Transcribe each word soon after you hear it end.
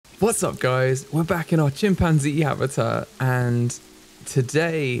What's up, guys? We're back in our chimpanzee habitat, and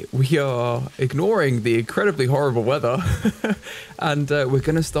today we are ignoring the incredibly horrible weather and we're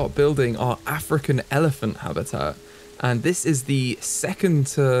going to start building our African elephant habitat. And this is the second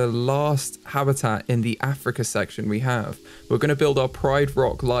to last habitat in the Africa section we have. We're going to build our Pride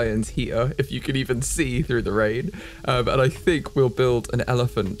Rock lions here, if you can even see through the rain. And I think we'll build an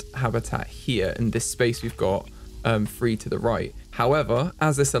elephant habitat here in this space we've got free to the right. However,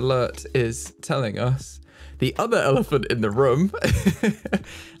 as this alert is telling us, the other elephant in the room,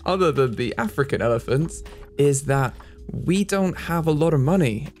 other than the African elephants, is that we don't have a lot of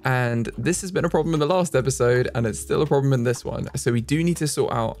money. And this has been a problem in the last episode, and it's still a problem in this one. So we do need to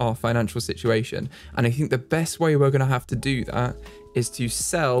sort out our financial situation. And I think the best way we're going to have to do that is to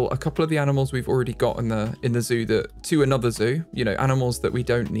sell a couple of the animals we've already got in the zoo to another zoo, you know, animals that we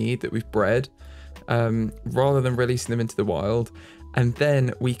don't need, that we've bred, rather than releasing them into the wild. And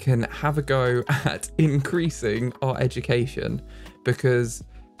then we can have a go at increasing our education, because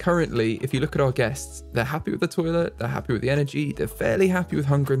currently, if you look at our guests, they're happy with the toilet, they're happy with the energy, they're fairly happy with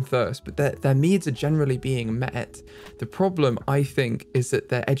hunger and thirst, but their needs are generally being met. The problem, I think, is that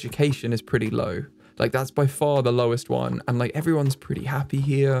their education is pretty low. Like, that's by far the lowest one, and like everyone's pretty happy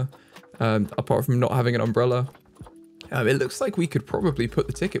here, apart from not having an umbrella. It looks like we could probably put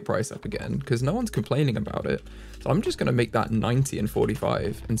the ticket price up again, because no one's complaining about it. So I'm just going to make that 90 and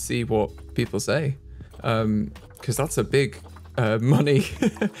 45 and see what people say, because that's a big money.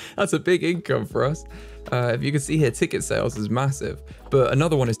 That's a big income for us. If you can see here, ticket sales is massive, but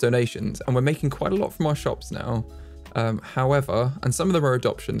another one is donations, and we're making quite a lot from our shops now. However, and some of them are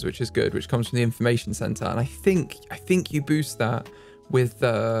adoptions, which is good, which comes from the information center, and I think you boost that with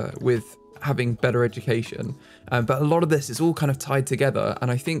having better education. But a lot of this is all kind of tied together,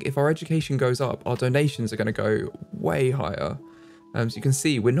 and I think if our education goes up, our donations are going to go way higher. So you can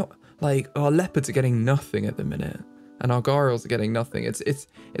see we're not, like, our leopards are getting nothing at the minute, and our gharials are getting nothing. It's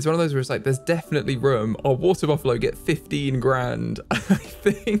one of those where it's like, there's definitely room. Our water buffalo get 15 grand.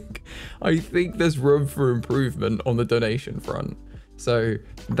 I think there's room for improvement on the donation front. So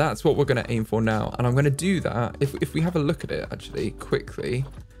that's what we're going to aim for now, and I'm going to do that. If we have a look at it actually quickly,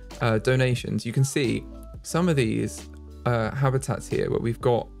 donations, you can see some of these habitats here where we've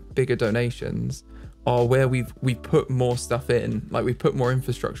got bigger donations are where we put more stuff in, like we put more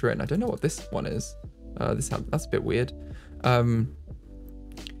infrastructure in. I don't know what this one is. That's a bit weird,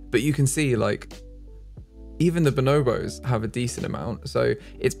 but you can see, like, even the bonobos have a decent amount. So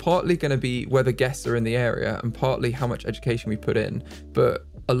it's partly going to be whether guests are in the area and partly how much education we put in, but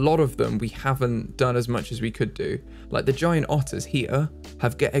a lot of them we haven't done as much as we could do. Like the giant otters here are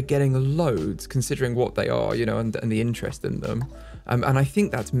getting loads, considering what they are, you know, and the interest in them. And I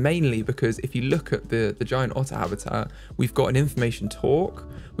think that's mainly because if you look at the giant otter habitat, we've got an information talk,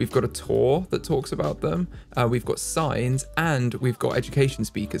 we've got a tour that talks about them, we've got signs, and we've got education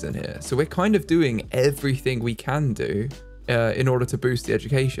speakers in here. So we're kind of doing everything we can do in order to boost the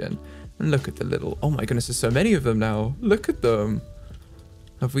education. And look at the little, oh my goodness, there's so many of them now. Look at them.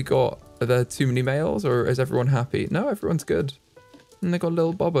 Are there too many males, or is everyone happy? No, everyone's good. And they got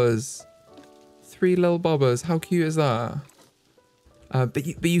little bobbers. 3 little bobbers. How cute is that? But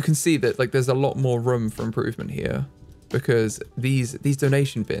you can see that, like, there's a lot more room for improvement here, because these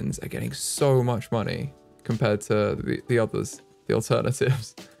donation bins are getting so much money compared to the others, the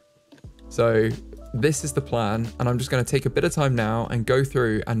alternatives. So this is the plan, and I'm just going to take a bit of time now and go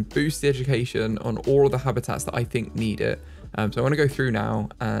through and boost the education on all of the habitats that I think need it. So I want to go through now,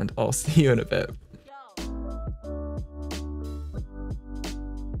 and I'll see you in a bit.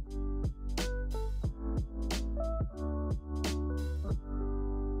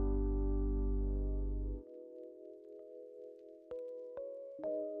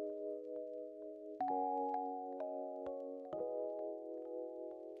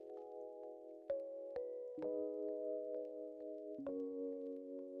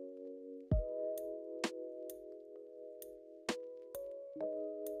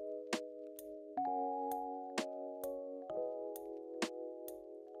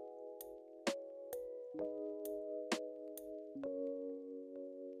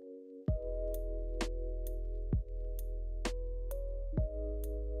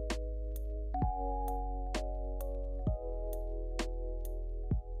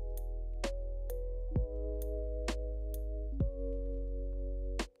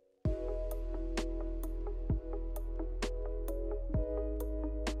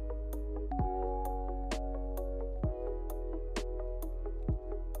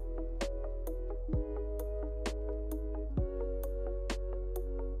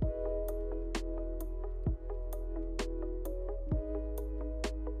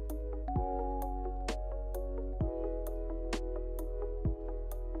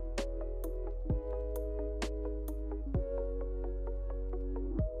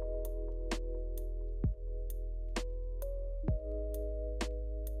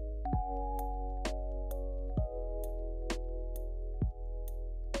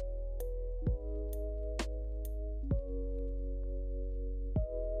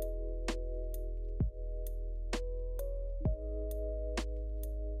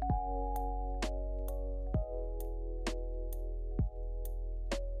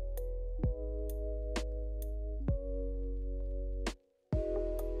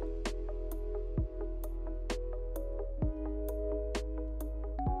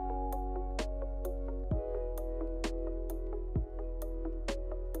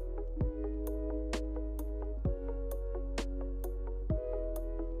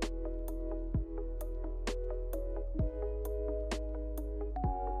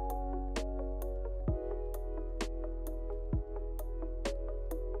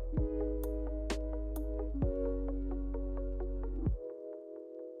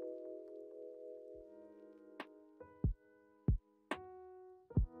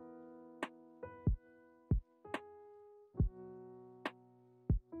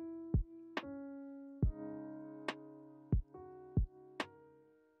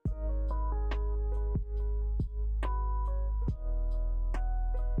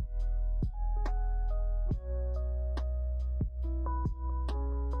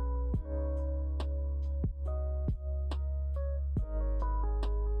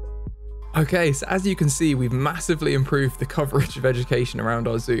 Okay, so as you can see, we've massively improved the coverage of education around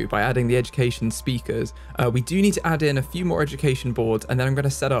our zoo by adding the education speakers. We do need to add in a few more education boards, and then I'm going to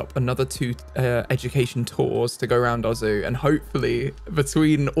set up another 2 education tours to go around our zoo, and hopefully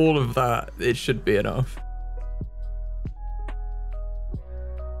between all of that, it should be enough.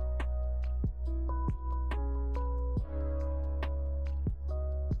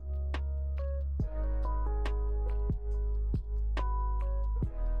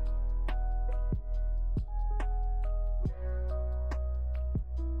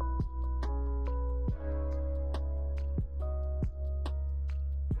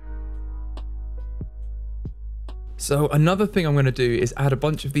 So another thing I'm going to do is add a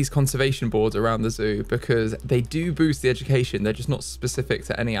bunch of these conservation boards around the zoo because they do boost the education. They're just not specific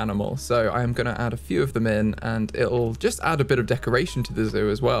to any animal. So I am going to add a few of them in, and it'll just add a bit of decoration to the zoo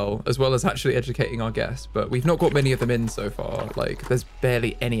as well as actually educating our guests. But we've not got many of them in so far. Like, there's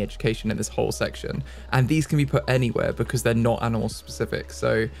barely any education in this whole section, and these can be put anywhere because they're not animal specific.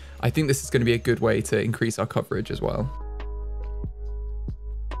 So I think this is going to be a good way to increase our coverage as well.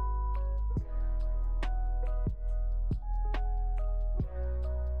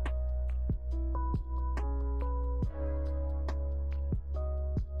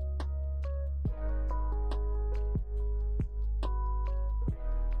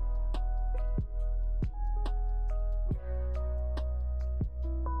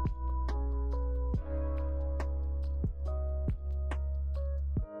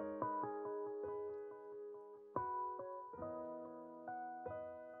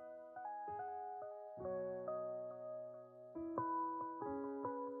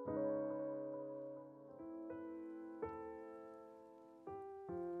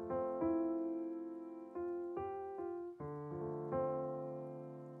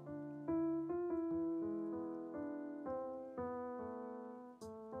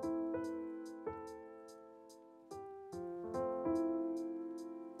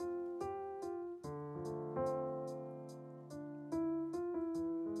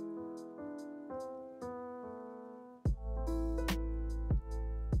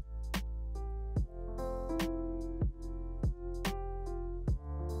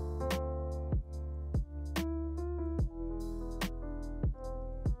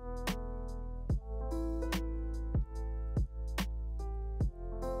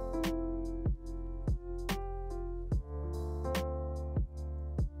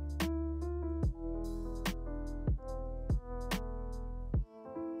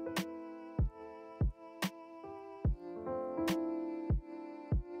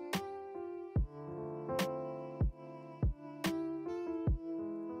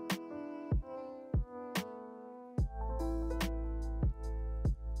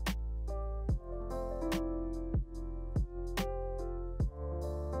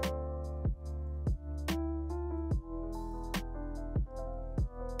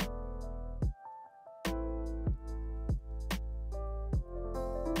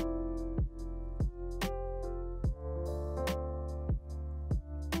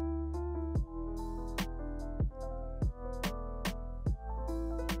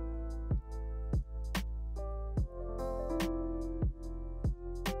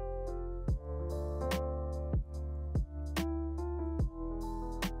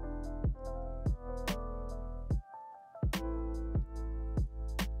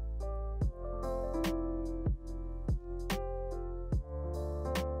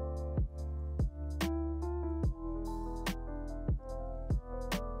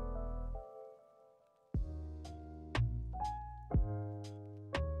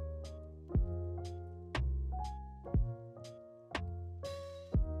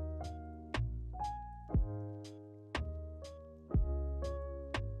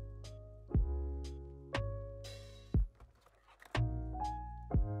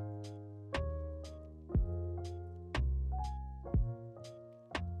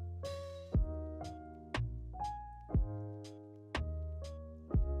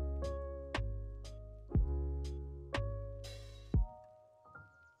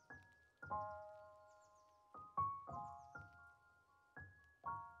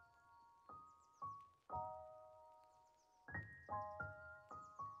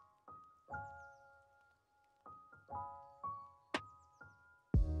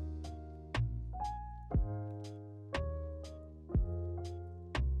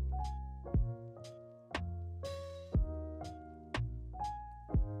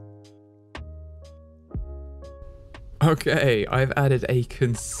 Okay, I've added a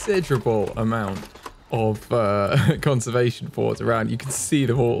considerable amount of conservation boards around. You can see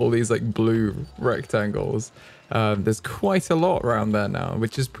them all these like blue rectangles. There's quite a lot around there now,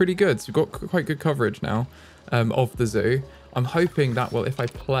 which is pretty good. So we've got quite good coverage now of the zoo. I'm hoping that, well, if I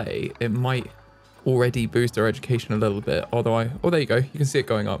play, it might already boost our education a little bit. Although oh, there you go. You can see it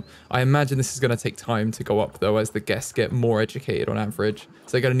going up. I imagine this is going to take time to go up, though, as the guests get more educated on average.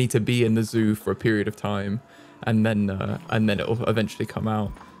 So they're going to need to be in the zoo for a period of time, and then it'll eventually come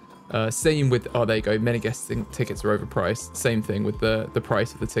out. Same with, oh, there you go. Many guest tickets are overpriced. Same thing with the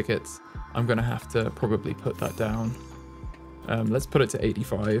price of the tickets. I'm going to have to probably put that down. Let's put it to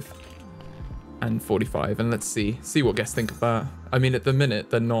 85 and 45, and let's see what guests think of that. I mean, at the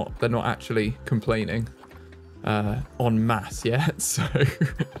minute, they're not actually complaining en masse yet, so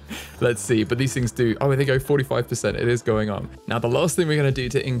let's see. But these things do, oh, they go 45%. It is going up. Now, the last thing we're going to do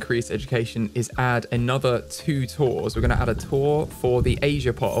to increase education is add another 2 tours. We're going to add a tour for the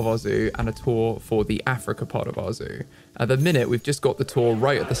Asia part of our zoo and a tour for the Africa part of our zoo. At the minute, we've just got the tour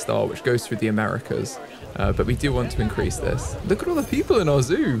right at the start, which goes through the Americas, but we do want to increase this. Look at all the people in our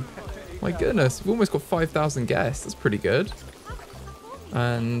zoo. My goodness, we've almost got 5,000 guests. That's pretty good.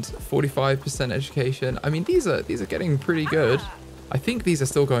 And 45% education. I mean, these are getting pretty good. I think these are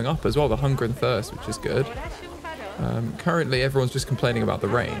still going up as well, the hunger and thirst, which is good. Currently, everyone's just complaining about the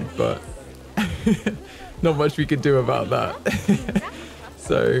rain, but not much we can do about that.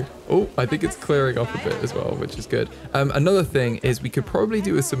 So, oh, I think it's clearing up a bit as well, which is good. Another thing is we could probably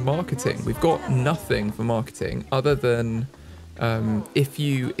do with some marketing. We've got nothing for marketing other than if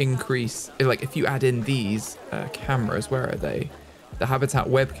you increase, like if you add in these cameras, where are they? The Habitat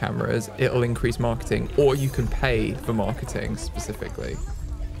web cameras, it'll increase marketing, or you can pay for marketing specifically.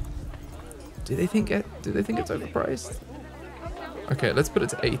 Do they think it's overpriced? Okay, let's put it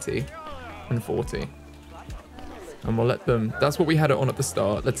to 80 and 40. And we'll let them, that's what we had it on at the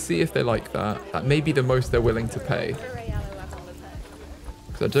start. Let's see if they like that. That may be the most they're willing to pay.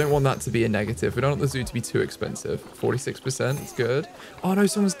 Because I don't want that to be a negative. We don't want the zoo to be too expensive. 46%, it's good. Oh no,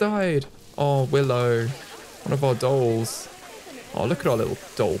 someone's died. Oh, Willow, one of our dolls. Oh, look at our little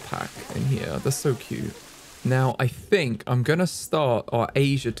doll pack in here. They're so cute. Now, I think I'm going to start our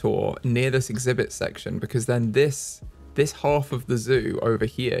Asia tour near this exhibit section, because then this half of the zoo over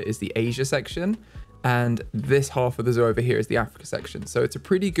here is the Asia section, and this half of the zoo over here is the Africa section. So it's a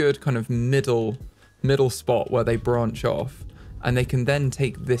pretty good kind of middle spot where they branch off, and they can then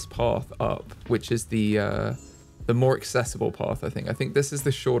take this path up, which is the more accessible path, I think. I think this is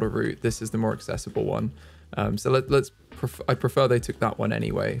the shorter route. This is the more accessible one. So I prefer they took that one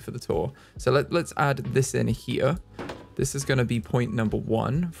anyway for the tour. So let's add this in here. This is going to be point number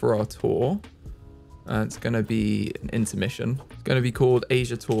 1 for our tour. It's going to be an intermission. It's going to be called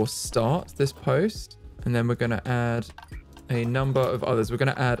Asia Tour Start, this post. And then we're going to add a number of others. We're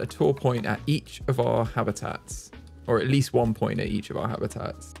going to add a tour point at each of our habitats, or at least 1 point at each of our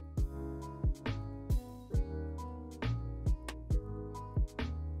habitats.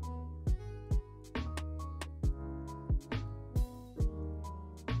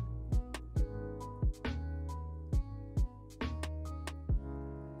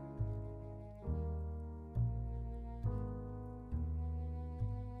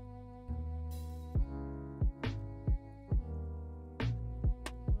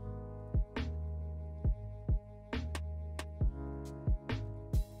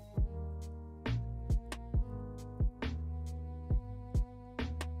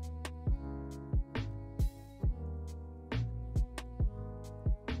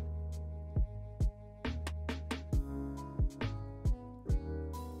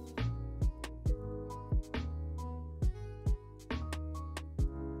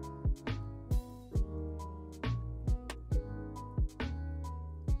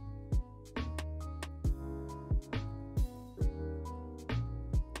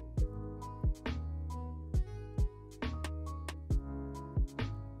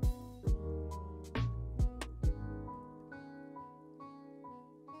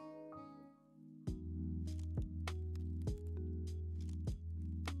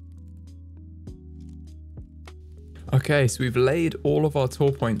 Okay, so we've laid all of our tour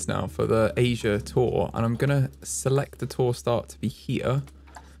points now for the Asia tour, and I'm going to select the tour start to be here,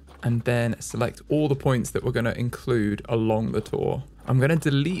 and then select all the points that we're going to include along the tour. I'm going to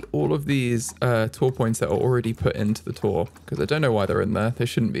delete all of these tour points that are already put into the tour, because I don't know why they're in there. They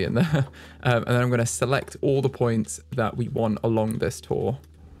shouldn't be in there. And then I'm going to select all the points that we want along this tour.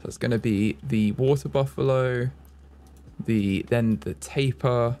 So it's going to be the water buffalo, then the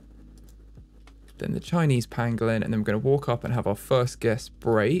tapir, then the Chinese pangolin, and then we're going to walk up and have our first guest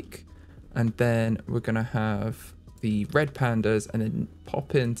break, and then we're going to have the red pandas, and then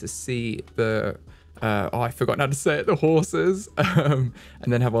pop in to see the I forgot how to say it, the horses. And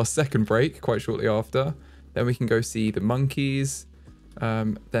then have our second break quite shortly after. Then we can go see the monkeys,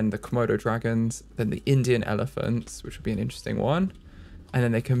 then the Komodo dragons, then the Indian elephants, which will be an interesting one. And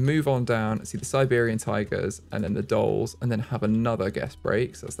then they can move on down, see the Siberian tigers, and then the dholes, and then have another guest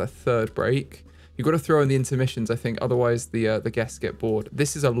break. So that's their third break. You've got to throw in the intermissions, I think, otherwise the guests get bored.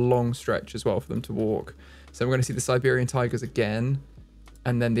 This is a long stretch as well for them to walk. So we're going to see the Siberian tigers again,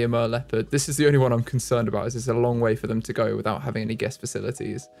 and then the Amur leopard. This is the only one I'm concerned about, is it's a long way for them to go without having any guest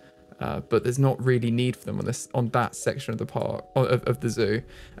facilities. But there's not really need for them on that section of the park, of the zoo.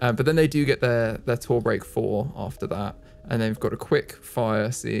 But then they do get their tour break 4 after that. And then we've got a quick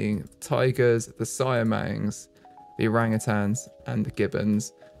fire seeing tigers, the siamangs, the orangutans, and the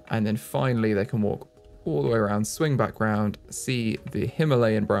gibbons. And then finally they can walk all the way around, swing back round, see the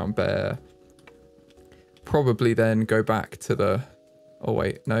Himalayan brown bear. Probably then go back to the... Oh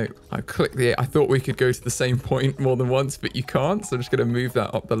wait, no, I clicked I thought we could go to the same point more than once, but you can't. So I'm just going to move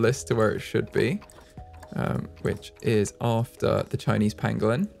that up the list to where it should be, which is after the Chinese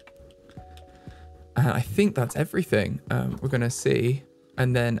pangolin. And I think that's everything we're going to see.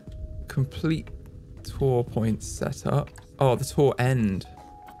 And then complete tour points set up. Oh, the tour end.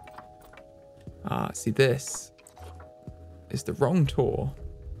 See, this is the wrong tour.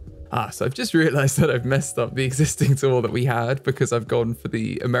 So I've just realized that I've messed up the existing tour that we had because I've gone for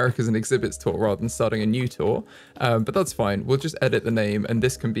the Americas and Exhibits tour rather than starting a new tour. But that's fine. We'll just edit the name and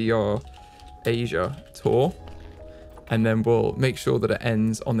this can be our Asia tour. And then we'll make sure that it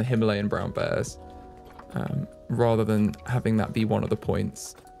ends on the Himalayan brown bears rather than having that be one of the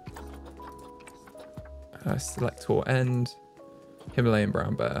points. Select tour end, Himalayan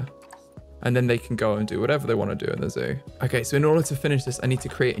brown bear. And then they can go and do whatever they want to do in the zoo. Okay, so in order to finish this, I need to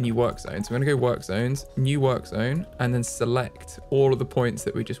create a new work zone. So I'm going to go work zones, new work zone, and then select all of the points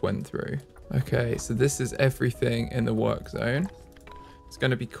that we just went through. Okay, so this is everything in the work zone. It's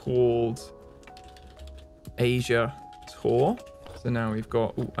going to be called Asia Tour. So now we've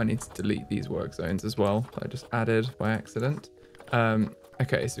got, I need to delete these work zones as well. I just added by accident.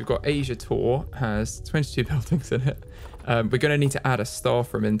 Okay, so we've got Asia Tour, has 22 buildings in it. We're going to need to add a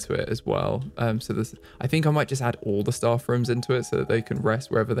staff room into it as well. So this, I think I might just add all the staff rooms into it so that they can rest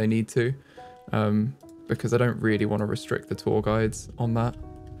wherever they need to. Because I don't really want to restrict the tour guides on that.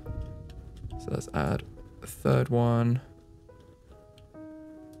 So let's add a third one.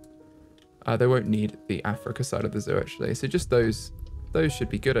 They won't need the Africa side of the zoo actually. So just those should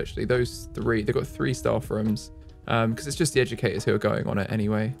be good actually. Those 3, they've got 3 staff rooms. Because it's just the educators who are going on it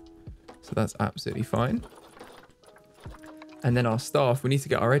anyway. So that's absolutely fine. And then our staff, we need to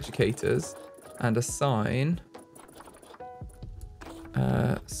get our educators and assign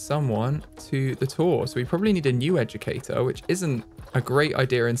someone to the tour. So we probably need a new educator, which isn't a great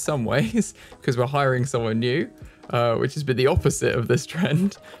idea in some ways because we're hiring someone new, which has been the opposite of this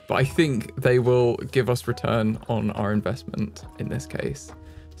trend. But I think they will give us return on our investment in this case.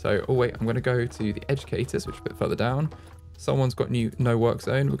 So, oh wait, I'm going to go to the educators, which is a bit further down. Someone's got no work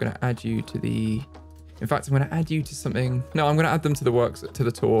zone. We're going to add you to the... In fact, I'm going to add you to something... No, I'm going to add them to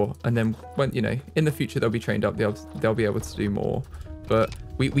the tour. And then when, you know, in the future, they'll be trained up. They'll be able to do more. But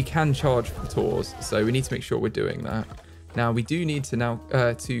we can charge for the tours. So we need to make sure we're doing that. Now, we do need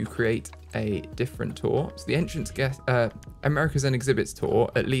to to create a different tour. So the entrance guest, Americas and Exhibits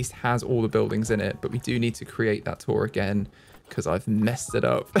tour at least has all the buildings in it. But we do need to create that tour again, because I've messed it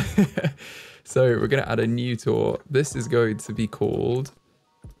up. So we're going to add a new tour. This is going to be called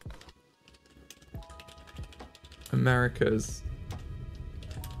Americas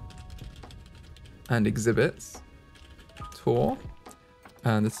and Exhibits tour.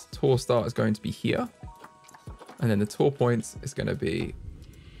 And this tour start is going to be here. And then the tour points is going to be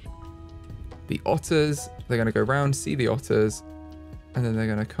the otters. They're going to go around, see the otters, and then they're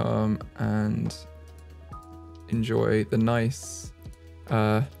going to come and enjoy the nice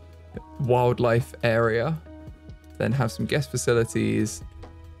wildlife area, then have some guest facilities,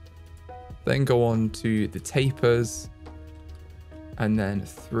 then go on to the tapirs, and then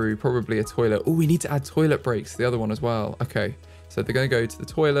through probably a toilet. Oh, we need to add toilet breaks to the other one as well. Okay, so they're going to go to the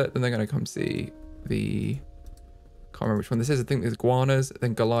toilet, then they're going to come see the... Can't remember which one this is. I think there's iguanas,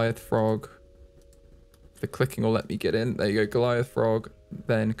 then Goliath frog. The clicking will let me get in. There you go, Goliath frog.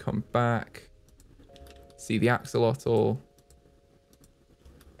 Then come back. See the axolotl,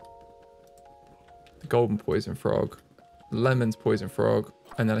 the golden poison frog, lemon's poison frog,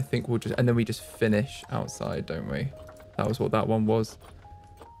 and then I think we just finish outside, don't we? That was what that one was.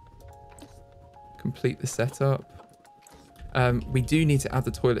 Complete the setup. We do need to add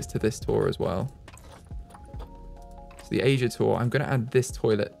the toilets to this tour as well. So the Asia tour, I'm going to add this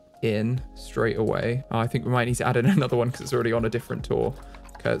toilet in straight away. Oh, I think we might need to add in another one because it's already on a different tour.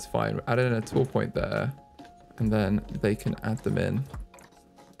 Okay, that's fine. We'll add in a tour point there, and then they can add them in.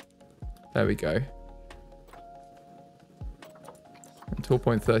 There we go. And tour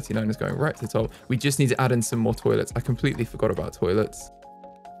point 39 is going right to the top. We just need to add in some more toilets. I completely forgot about toilets.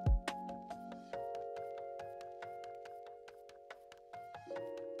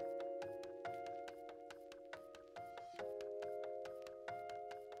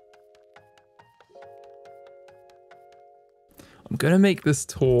 I'm going to make this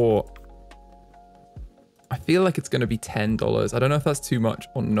tour, I feel like it's going to be $10. I don't know if that's too much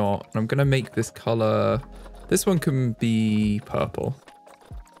or not. I'm going to make this color, this one can be purple.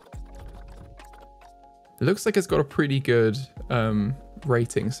 It looks like it's got a pretty good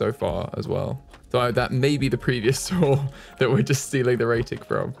rating so far as well. So that may be the previous tour that we're just stealing the rating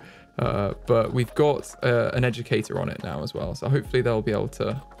from. But we've got an educator on it now as well. So hopefully they'll be able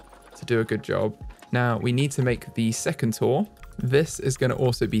to do a good job. Now we need to make the second tour. This is going to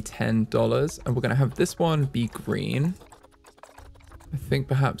also be $10, and we're going to have this one be green. I think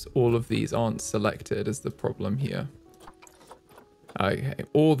perhaps all of these aren't selected is the problem here. Okay,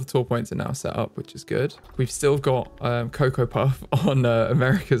 all the tour points are now set up, which is good. We've still got Cocoa Puff on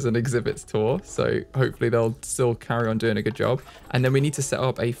Americas and Exhibits tour, so hopefully they'll still carry on doing a good job. And then we need to set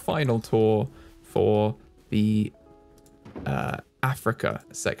up a final tour for the Africa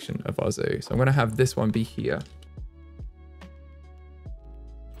section of our zoo. So I'm going to have this one be here.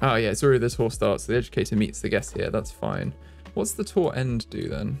 Oh yeah, it's already the tour starts. So the educator meets the guest here. That's fine. What's the tour end do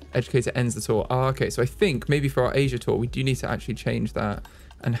then? Educator ends the tour. Oh, okay. So I think maybe for our Asia tour, we do need to actually change that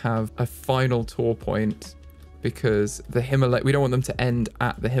and have a final tour point, because the Himalaya, we don't want them to end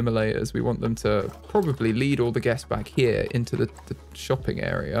at the Himalayas. We want them to probably lead all the guests back here into the shopping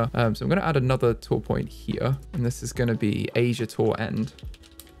area. So I'm going to add another tour point here, and this is going to be Asia tour end.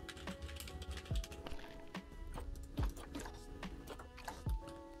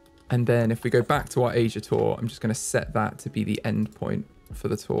 And then if we go back to our Asia tour, I'm just going to set that to be the end point for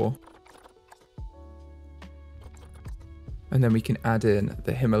the tour. And then we can add in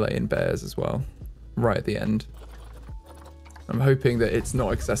the Himalayan bears as well, right at the end. I'm hoping that it's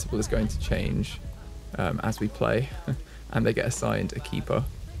not accessible is going to change as we play and they get assigned a keeper.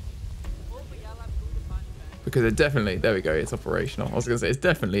 Because it definitely, there we go, it's operational. I was going to say, it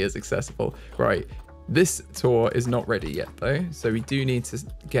definitely is accessible. Right. This tour is not ready yet though, so we do need to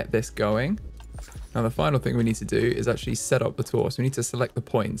get this going. Now the final thing we need to do is actually set up the tour. So we need to select the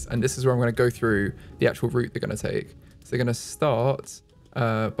points, and this is where I'm going to go through the actual route they're going to take. So they're going to start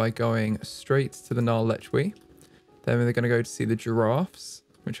by going straight to the Nile Lechwe. Then they're going to go to see the giraffes,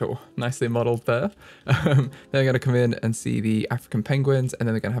 which are nicely modeled there. Then they're going to come in and see the African penguins, and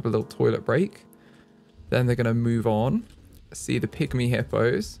then they're going to have a little toilet break. Then they're going to move on, see the pygmy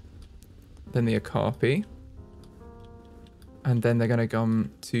hippos, then the okapi, and then they're going to come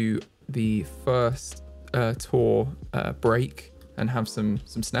to the first tour break and have some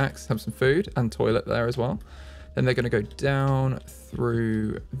snacks, have some food and toilet there as well. Then they're going to go down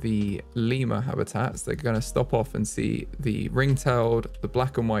through the lemur habitats. They're going to stop off and see the ring-tailed, the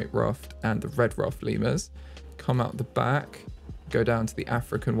black and white ruffed, and the red ruffed lemurs. Come out the back, go down to the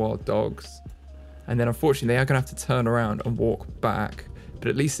African wild dogs, and then unfortunately they are going to have to turn around and walk back. But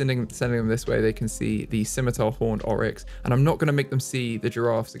at least sending them this way, they can see the scimitar horned oryx. And I'm not going to make them see the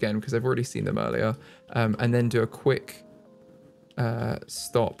giraffes again because they've already seen them earlier. And then do a quick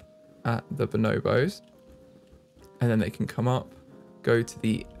stop at the bonobos. And then they can come up, go to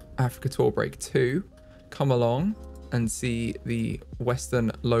the Africa Tour Break 2, come along and see the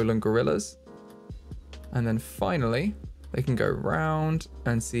Western lowland gorillas. And then finally, they can go round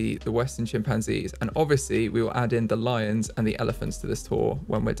and see the Western chimpanzees. And obviously we will add in the lions and the elephants to this tour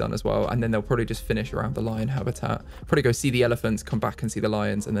when we're done as well. And then they'll probably just finish around the lion habitat. Probably go see the elephants, come back and see the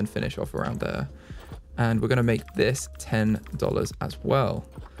lions, and then finish off around there. And we're going to make this $10 as well.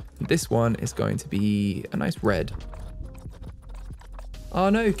 This one is going to be a nice red. Oh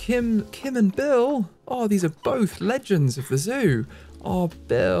no, Kim and Bill. Oh, these are both legends of the zoo. Oh,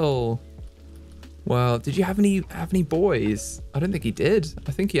 Bill. Well, did you have any boys? I don't think he did.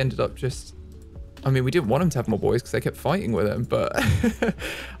 I think he ended up just... I mean, we didn't want him to have more boys because they kept fighting with him, but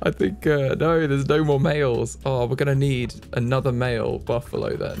I think, no, there's no more males. Oh, we're going to need another male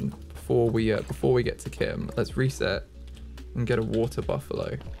buffalo then before we get to Kim. Let's reset and get a water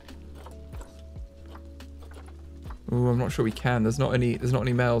buffalo. Ooh, I'm not sure we can. There's not any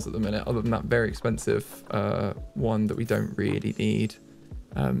males at the minute other than that very expensive one that we don't really need.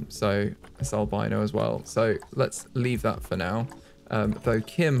 So it's albino as well. So let's leave that for now. Though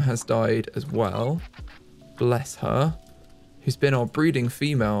Kim has died as well. Bless her. who's been our breeding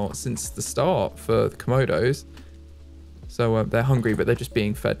female since the start for the Komodos. So they're hungry, but they're just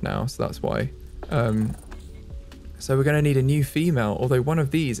being fed now, so that's why. So we're going to need a new female, although one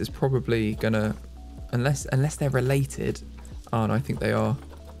of these is probably going to, unless they're related. Oh, no, I think they are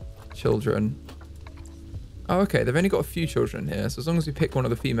children. Oh, okay, they've only got a few children here, so as long as we pick one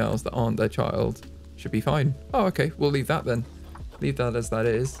of the females that aren't their child, should be fine. Oh, okay, we'll leave that then. Leave that as that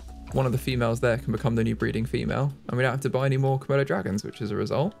is. One of the females there can become the new breeding female, and we don't have to buy any more Komodo dragons, which is a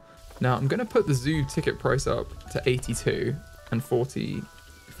result. Now, I'm going to put the zoo ticket price up to 82 and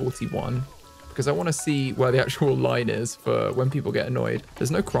 41, because I want to see where the actual line is for when people get annoyed.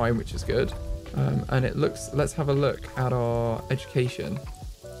 There's no crime, which is good. And it looks, let's have a look at our education.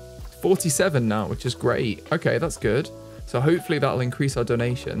 47 now, which is great. Okay, that's good. So hopefully that'll increase our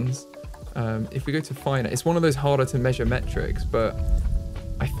donations. If we go to finance, it's one of those harder to measure metrics, but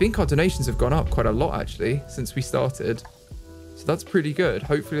I think our donations have gone up quite a lot actually since we started. So that's pretty good.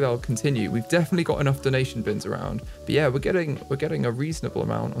 Hopefully that'll continue. We've definitely got enough donation bins around. But yeah, we're getting a reasonable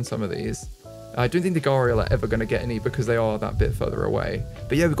amount on some of these. I don't think the Gharial are ever going to get any because they are that bit further away.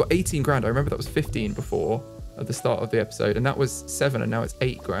 But yeah, we've got 18 grand. I remember that was 15 before at the start of the episode, and that was 7, and now it's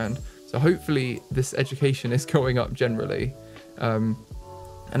 8 grand. So hopefully this education is going up generally. And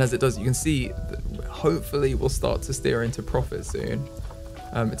as it does, you can see that hopefully we'll start to steer into profit soon.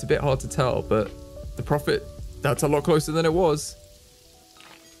 It's a bit hard to tell, but the profit, that's a lot closer than it was.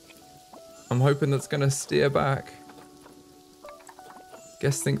 I'm hoping that's going to steer back.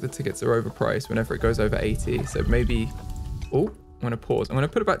 Guests think the tickets are overpriced whenever it goes over 80. So maybe, oh, I'm going to pause. I'm going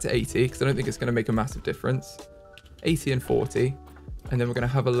to put it back to 80 because I don't think it's going to make a massive difference. 80 and 40. And then we're going to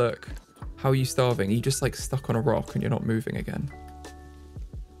have a look. How are you starving? Are you just like stuck on a rock and you're not moving again?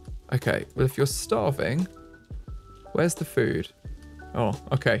 Okay, well, if you're starving, where's the food? Oh,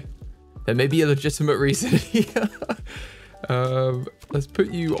 okay. There may be a legitimate reason here. Let's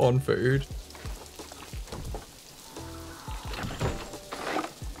put you on food.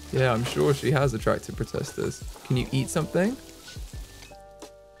 Yeah, I'm sure she has attracted protesters. Can you eat something?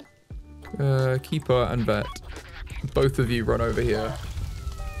 Keeper and vet. Both of you run over here.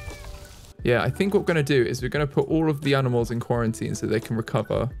 Yeah, I think what we're going to do is we're going to put all of the animals in quarantine so they can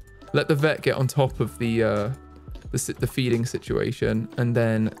recover. Let the vet get on top of the feeding situation, and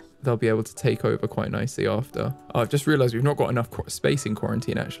then they'll be able to take over quite nicely after. Oh, I've just realized we've not got enough space in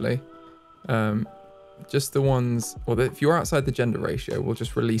quarantine, actually. Just the ones, well, if you're outside the gender ratio, we'll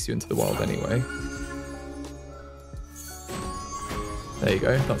just release you into the wild anyway. There you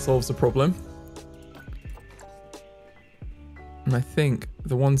go, that solves the problem. And I think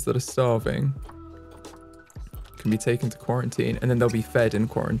the ones that are starving can be taken to quarantine, and then they'll be fed in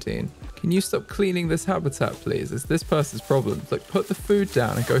quarantine. Can you stop cleaning this habitat, please? It's this person's problem. Like, put the food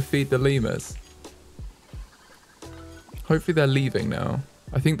down and go feed the lemurs. Hopefully they're leaving now.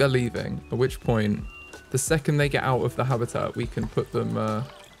 I think they're leaving, at which point, the second they get out of the habitat, we can put them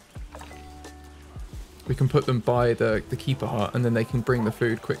by the keeper hut, and then they can bring the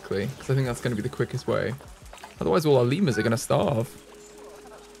food quickly, because I think that's going to be the quickest way. Otherwise, all our lemurs are going to starve.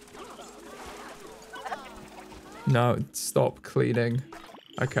 No, stop cleaning.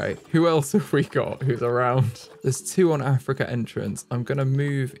 Okay, who else have we got who's around? There's 2 on Africa entrance. I'm going to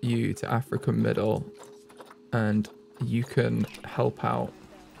move you to Africa middle, and you can help out.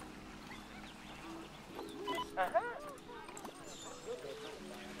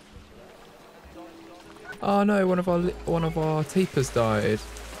 Oh no, one of our tapers died.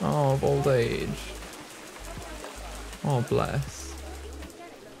 Oh, of old age. Oh, bless.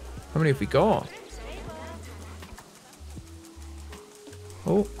 How many have we got?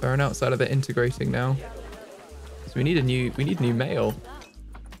 Oh, they're on outside of the integrating now. So we need a new male.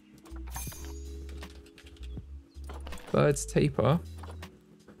 Birds taper.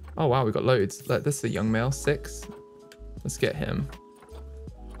 Oh wow, we got loads. Like, this is a young male, 6. Let's get him.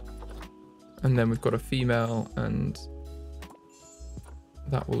 And then we've got a female, and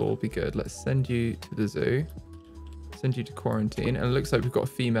that will all be good. Let's send you to the zoo. Send you to quarantine. And it looks like we've got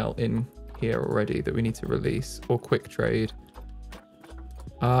a female in here already that we need to release, or quick trade.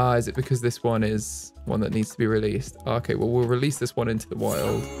 Ah, is it because this one is one that needs to be released? Okay, well, we'll release this one into the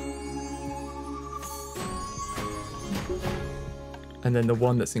wild. And then the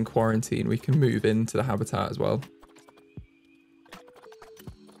one that's in quarantine, we can move into the habitat as well.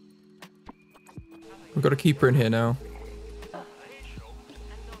 We've got a keeper in here now.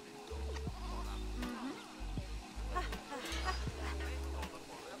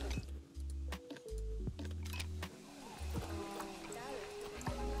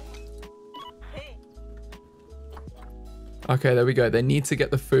 Okay, there we go. They need to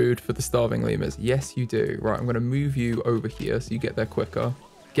get the food for the starving lemurs. Yes, you do. Right, I'm going to move you over here so you get there quicker.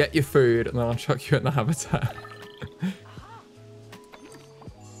 Get your food, and then I'll chuck you in the habitat.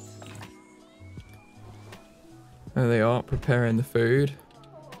 There they are, preparing the food.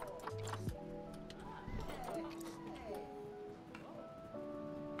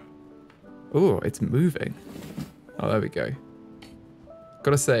 Oh, it's moving. Oh, there we go.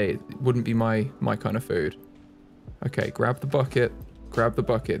 Gotta say, it wouldn't be my kind of food. Okay, grab the bucket. Grab the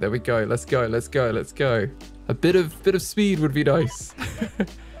bucket. There we go. Let's go. Let's go. Let's go. A bit of speed would be nice.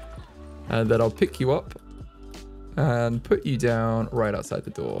 And then I'll pick you up and put you down right outside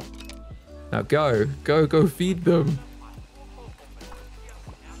the door. Now go. Go. Go feed them.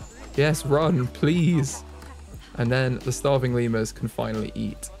 Yes, run, please. And then the starving lemurs can finally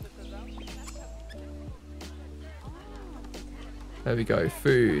eat. There we go.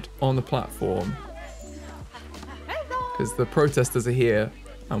 Food on the platform. Because the protesters are here,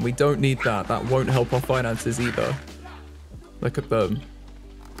 and we don't need that. That won't help our finances either. Look at them.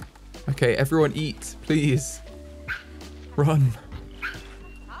 Okay, everyone eat, please. Run.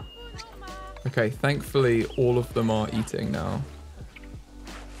 Okay, thankfully all of them are eating now.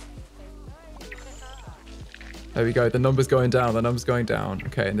 There we go. The number's going down. The number's going down.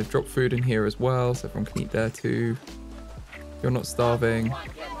 Okay, and they've dropped food in here as well, so everyone can eat there too. You're not starving.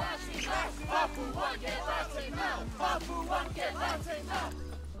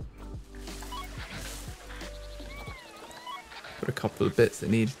 Got a couple of bits that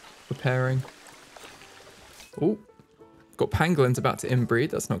need repairing. Oh, got pangolins about to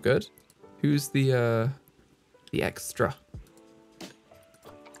inbreed. That's not good. Who's the extra?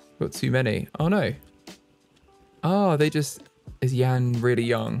 Got too many. Oh no. Oh, is Yan really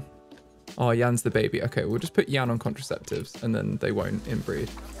young? Oh, Yan's the baby. Okay, we'll just put Yan on contraceptives and then they won't inbreed.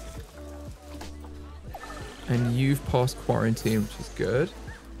 And you've passed quarantine, which is good.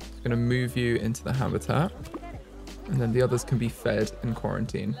 I'm gonna move you into the habitat. And then the others can be fed in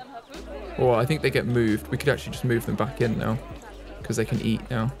quarantine. Or I think they get moved. We could actually just move them back in now because they can eat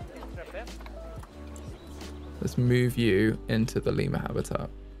now. Let's move you into the lemur habitat.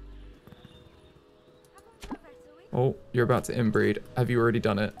 Oh, you're about to inbreed. Have you already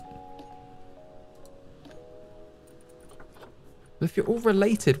done it? If you're all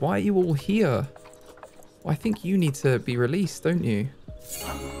related, why are you all here? Well, I think you need to be released, don't you?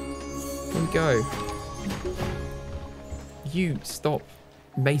 There we go. You stop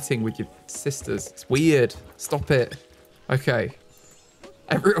mating with your sisters. It's weird. Stop it. Okay.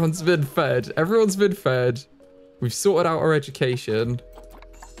 Everyone's been fed. Everyone's been fed. We've sorted out our education.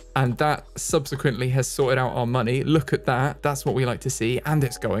 And that subsequently has sorted out our money. Look at that. That's what we like to see. And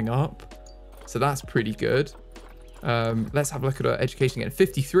it's going up. So that's pretty good. Let's have a look at our education again.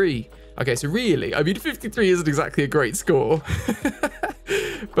 53. Okay, so really, I mean, 53 isn't exactly a great score.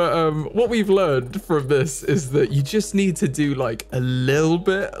 But what we've learned from this is that you just need to do like a little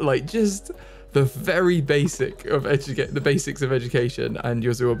bit, like just the very basic of the basics of education, and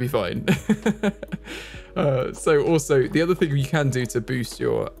yours will be fine. So also the other thing you can do to boost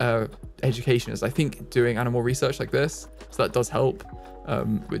your education is I think doing animal research like this. So that does help.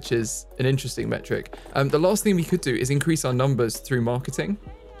 Which is an interesting metric. The last thing we could do is increase our numbers through marketing.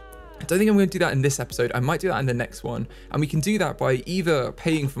 I don't think I'm going to do that in this episode. I might do that in the next one. And we can do that by either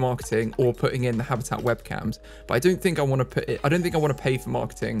paying for marketing or putting in the habitat webcams. But I don't think I want to pay for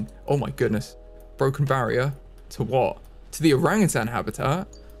marketing. Oh my goodness. Broken barrier to what? To the orangutan habitat?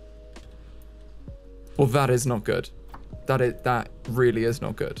 Well, that is not good. That really is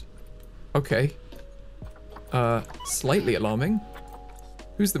not good. Okay. Slightly alarming.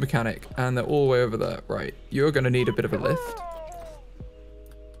 Who's the mechanic? And they're all the way over there. Right. You're going to need a bit of a lift.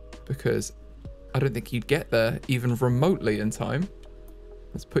 Because I don't think you'd get there even remotely in time.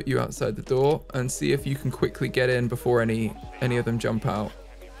 Let's put you outside the door and see if you can quickly get in before any of them jump out.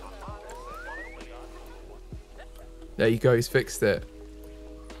 There you go. He's fixed it.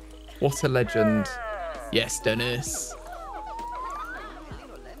 What a legend. Yes, Dennis.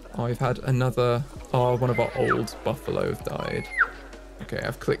 I've had another... Oh, one of our old buffalo have died. Okay,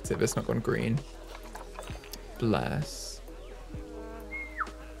 I've clicked it, but it's not gone green. Bless.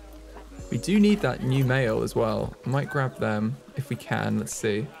 We do need that new male as well. I might grab them if we can. Let's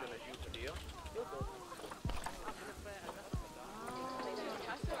see.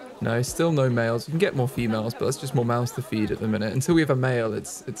 No, still no males. We can get more females, but that's just more males to feed at the minute. Until we have a male, I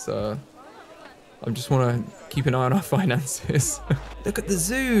just want to keep an eye on our finances. Look at the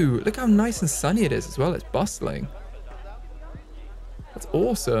zoo. Look how nice and sunny it is as well. It's bustling. That's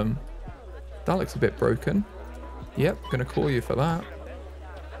awesome. That looks a bit broken. Yep, gonna call you for that.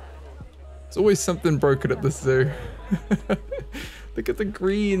 There's always something broken at the zoo. Look at the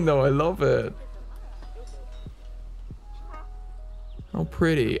green though, I love it. How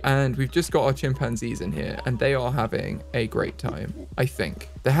pretty. And we've just got our chimpanzees in here and they are having a great time, I think.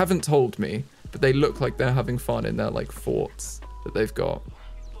 They haven't told me, but they look like they're having fun in their like forts that they've got.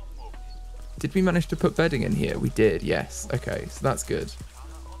 Did we manage to put bedding in here? We did, yes. Okay, so that's good.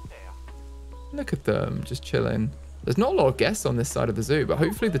 Look at them, just chilling. There's not a lot of guests on this side of the zoo, but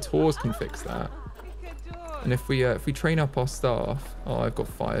hopefully the tours can fix that. And if we train up our staff... Oh, I've got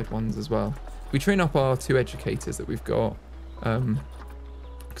fired ones as well. We train up our 2 educators that we've got.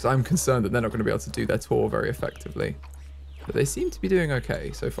 Because I'm concerned that they're not going to be able to do their tour very effectively. But they seem to be doing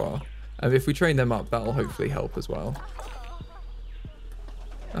okay so far. And if we train them up, that'll hopefully help as well.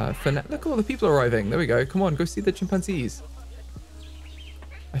 Look at all the people arriving. There we go. Come on, go see the chimpanzees.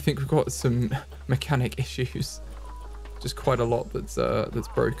 I think we've got some mechanic issues. Just quite a lot that's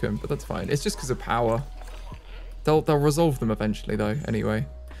broken, but that's fine. It's just because of power. They'll resolve them eventually though, anyway.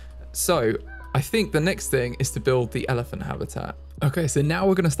 So I think the next thing is to build the elephant habitat. Okay, so now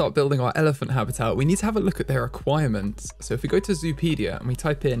we're going to start building our elephant habitat. We need to have a look at their requirements. So if we go to Zoopedia and we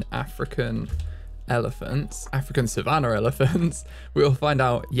type in African elephants, African Savannah elephants, we'll find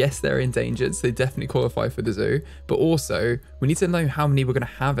out, yes, they're endangered, so they definitely qualify for the zoo, but also we need to know how many we're going to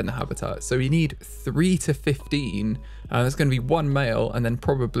have in the habitat. So we need 3 to 15, and there's going to be 1 male, and then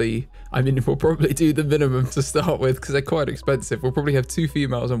probably, I mean, we'll probably do the minimum to start with because they're quite expensive. We'll probably have 2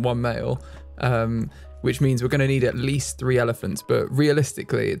 females and 1 male, which means we're going to need at least 3 elephants, but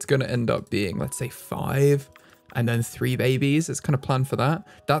realistically it's going to end up being, let's say 5 and then 3 babies. It's kind of planned for that.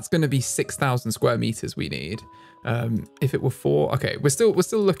 That's going to be 6,000 square meters we need. If it were 4, okay, we're still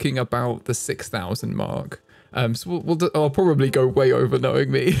looking about the 6,000 mark. So I'll probably go way over,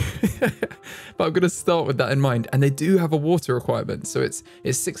 knowing me, but I'm going to start with that in mind. And they do have a water requirement, so it's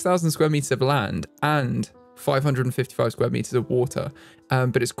 6,000 square meters of land and 555 square meters of water,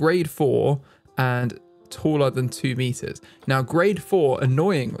 but it's grade 4 and taller than 2 meters. Now grade 4,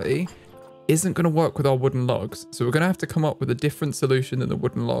 annoyingly, isn't going to work with our wooden logs, so we're going to have to come up with a different solution than the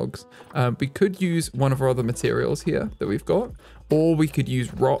wooden logs. We could use one of our other materials here that we've got, or we could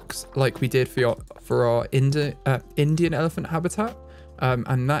use rocks like we did for our Indian elephant habitat,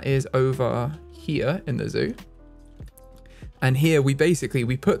 and that is over here in the zoo. And here we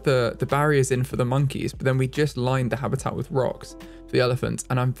put the barriers in for the monkeys, but then we just lined the habitat with rocks for the elephants.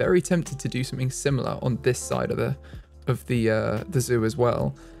 And I'm very tempted to do something similar on this side of the zoo as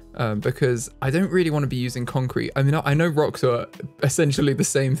well, because I don't really want to be using concrete. I mean, I know rocks are essentially the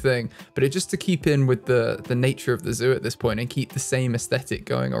same thing, but just to keep in with the nature of the zoo at this point and keep the same aesthetic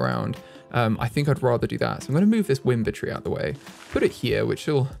going around, I think I'd rather do that. So I'm going to move this wimber tree out of the way, put it here, which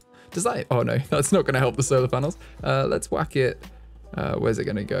will... Does that... Oh no, that's not going to help the solar panels. Let's whack it. Where's it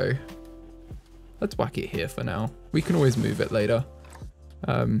going to go? Let's whack it here for now. We can always move it later.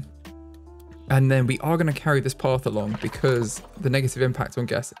 And then we are going to carry this path along because the negative impact on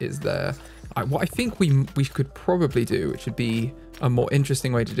guests is there. What I think we could probably do, which would be a more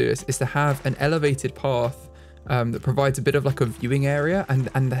interesting way to do this, is to have an elevated path that provides a bit of like a viewing area,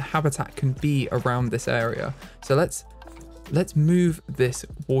 and the habitat can be around this area. So let's move this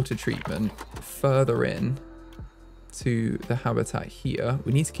water treatment further in to the habitat here.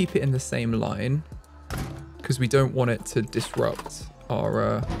 We need to keep it in the same line because we don't want it to disrupt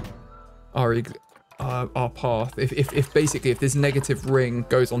our path. If basically this negative ring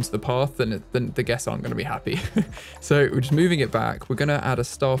goes onto the path, then the guests aren't going to be happy. So we're just moving it back. We're going to add a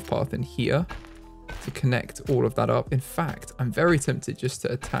staff path in here to connect all of that up. In fact, I'm very tempted just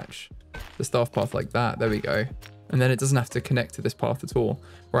to attach the staff path like that. There we go. And then it doesn't have to connect to this path at all.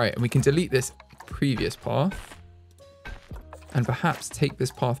 Right, and we can delete this previous path and perhaps take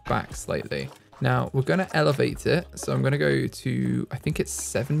this path back slightly. Now we're going to elevate it. So I'm going to go to, I think it's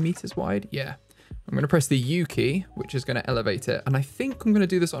 7 meters wide. Yeah. I'm going to press the U key, which is going to elevate it. And I think I'm going to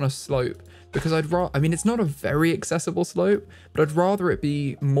do this on a slope because I mean, it's not a very accessible slope, but I'd rather it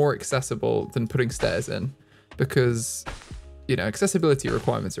be more accessible than putting stairs in because, you know, accessibility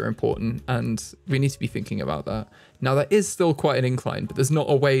requirements are important and we need to be thinking about that. Now there is still quite an incline, but there's not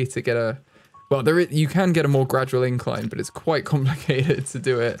a way to get a, well, you can get a more gradual incline, but it's quite complicated to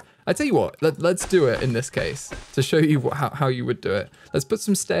do it. I tell you what, let's do it in this case to show you how you would do it. Let's put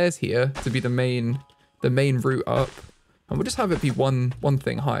some stairs here to be the main route up, and we'll just have it be one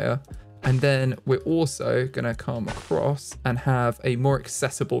thing higher. And then we're also gonna come across and have a more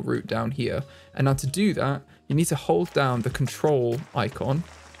accessible route down here. And now to do that, you need to hold down the control icon.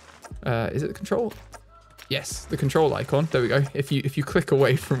 Is it the control? Yes, the control icon. There we go. If you click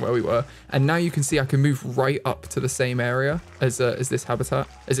away from where we were, and now you can see I can move right up to the same area as this habitat,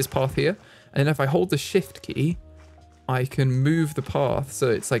 as this path here. And then if I hold the shift key, I can move the path so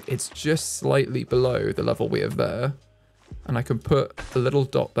it's like it's just slightly below the level we have there. And I can put a little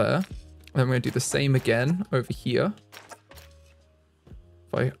dot there. And I'm going to do the same again over here.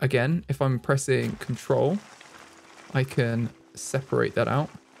 If I'm pressing Control, I can separate that out.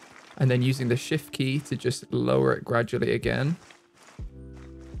 And then using the Shift key to just lower it gradually again.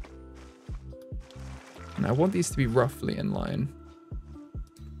 And I want these to be roughly in line.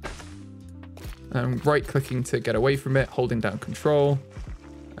 I'm right-clicking to get away from it, holding down Control.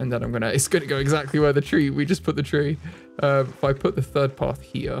 And then it's going to go exactly where we just put the tree. If I put the third path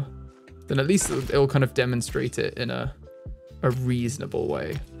here, then at least it'll kind of demonstrate it in a reasonable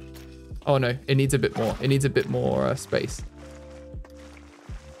way. Oh no, it needs a bit more. It needs a bit more space.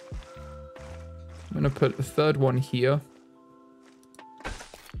 I'm going to put the third one here.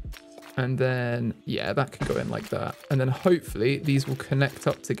 And then, yeah, that can go in like that. And then hopefully these will connect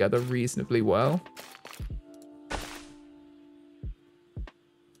up together reasonably well.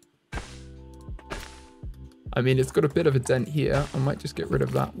 I mean, it's got a bit of a dent here. I might just get rid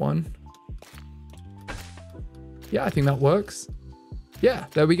of that one. Yeah, I think that works. Yeah,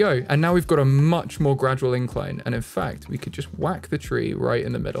 there we go. And now we've got a much more gradual incline. And in fact, we could just whack the tree right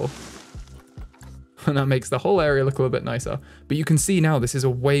in the middle. And that makes the whole area look a little bit nicer. But you can see now this is a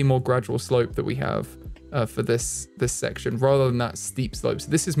way more gradual slope that we have for this section rather than that steep slope. So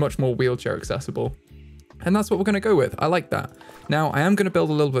this is much more wheelchair accessible. And that's what we're going to go with. I like that. Now, I am going to build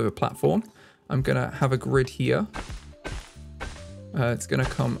a little bit of a platform. I'm going to have a grid here. It's going to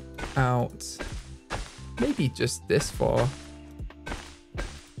come out maybe just this far.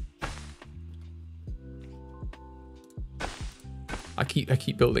 I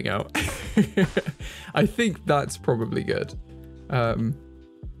keep building out. I think that's probably good.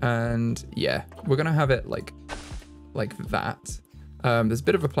 And yeah, we're going to have it like that. There's a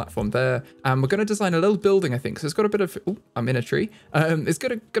bit of a platform there, and we're going to design a little building, I think. So it's got a bit of, I'm in a tree. It's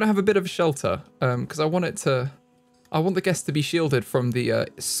going to have a bit of a shelter, because I want the guests to be shielded from the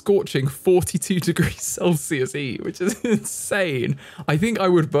scorching 42 degrees Celsius heat, which is insane. I think I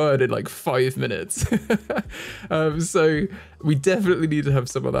would burn in like 5 minutes. So we definitely need to have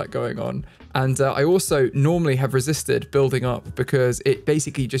some of that going on. And I also normally have resisted building up because it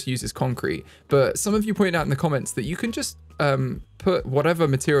basically just uses concrete. But some of you pointed out in the comments that you can just put whatever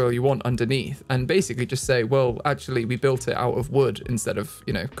material you want underneath and basically just say, well, actually, we built it out of wood instead of,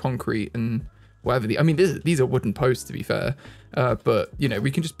 concrete and whatever. I mean, these are wooden posts, to be fair. But,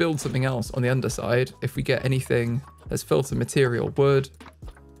 we can just build something else on the underside. If we get anything that's filter material wood,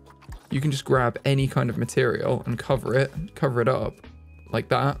 you can just grab any kind of material and cover it up like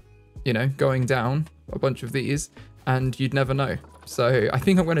that, going down a bunch of these, and you'd never know. So I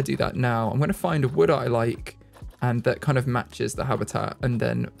think I'm going to do that now. I'm going to find a wood I like and that kind of matches the habitat and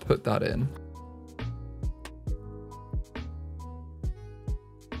then put that in.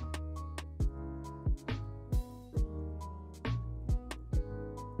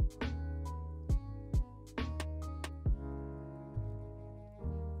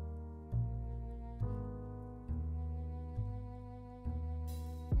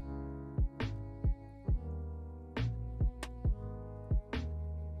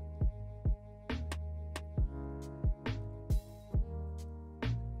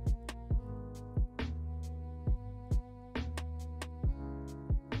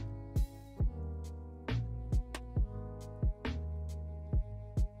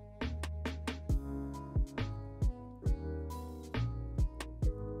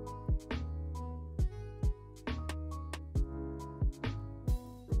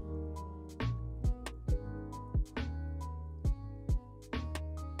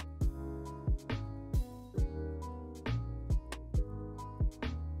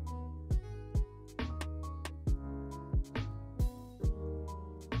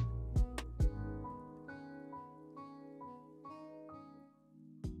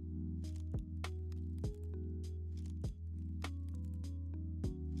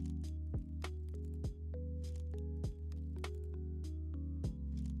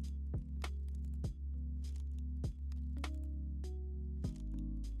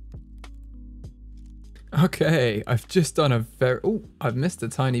 Okay, I've just done a very... Oh, I've missed a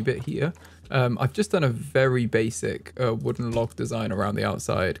tiny bit here. I've just done a very basic wooden log design around the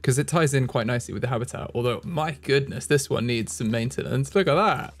outside because it ties in quite nicely with the habitat. Although, my goodness, this one needs some maintenance. Look at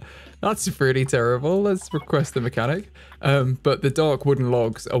that. That's pretty terrible. Let's request the mechanic. But the dark wooden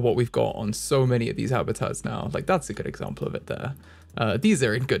logs are what we've got on so many of these habitats now. Like, that's a good example of it there. These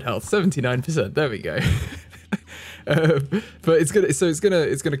are in good health, 79%. There we go. But it's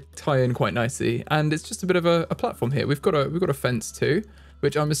gonna tie in quite nicely, and it's just a bit of a platform here. We've got a fence too,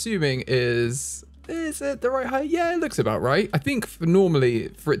 which I'm assuming is Is it the right height? Yeah, it looks about right. I think normally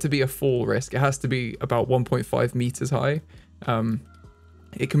for it to be a fall risk, it has to be about 1.5 meters high.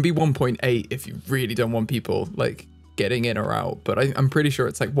 It can be 1.8 if you really don't want people like getting in or out, but I'm pretty sure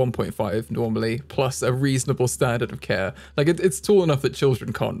it's like 1.5 normally, plus a reasonable standard of care. Like it's tall enough that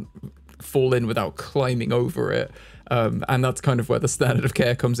children can't fall in without climbing over it. And that's kind of where the standard of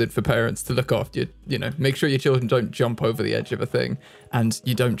care comes in for parents to look after you know, make sure your children don't jump over the edge of a thing and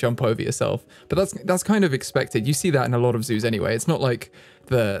you don't jump over yourself. But that's kind of expected. You see that in a lot of zoos anyway. It's not like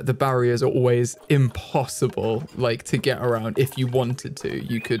the barriers are always impossible like to get around. If you wanted to,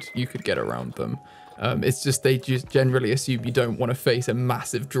 you could get around them. It's just they just generally assume you don't want to face a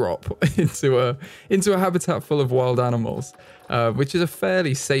massive drop into a habitat full of wild animals, which is a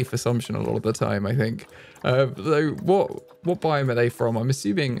fairly safe assumption a lot of the time, I think. Though what biome are they from? I'm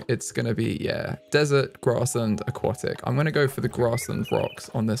assuming it's going to be, yeah, desert, grassland, aquatic. I'm going to go for the grassland rocks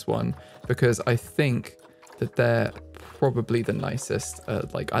on this one because I think that they're probably the nicest.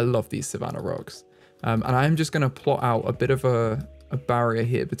 Like I love these savanna rocks, and I'm just going to plot out a bit of a barrier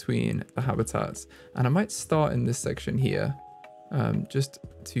here between the habitats, and I might start in this section here, just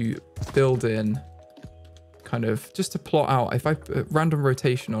to build in, kind of just to plot out. If I put random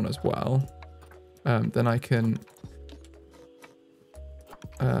rotation on as well, then I can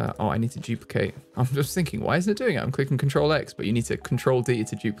oh, I need to duplicate. I'm just thinking, why isn't it doing it? I'm clicking Control X, but you need to Control D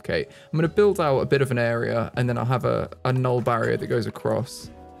to duplicate. I'm going to build out a bit of an area, and then I'll have a null barrier that goes across,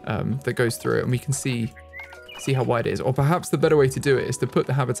 that goes through it, and we can see how wide it is. Or perhaps the better way to do it is to put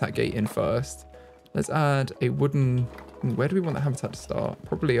the habitat gate in first. Let's add a wooden... Where do we want the habitat to start?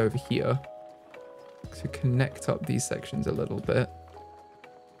 Probably over here, to connect up these sections a little bit.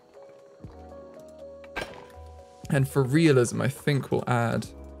 And for realism, I think we'll add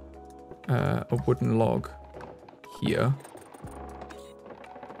a wooden log here,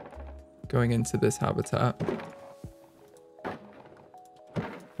 going into this habitat,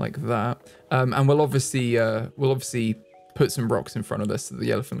 like that. And we'll obviously put some rocks in front of this so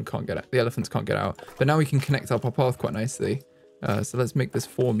the elephants can't get out. But now we can connect up our path quite nicely. So let's make this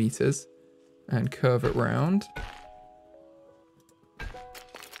 4 meters and curve it round.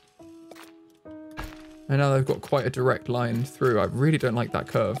 And now they've got quite a direct line through. I really don't like that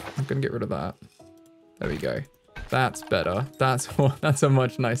curve. I'm going to get rid of that. There we go. That's better. That's a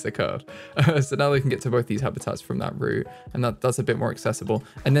much nicer curve. So now they can get to both these habitats from that route, and that's a bit more accessible.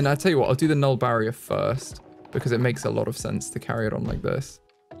 And then I'll tell you what, I'll do the null barrier first, because it makes a lot of sense to carry it on like this.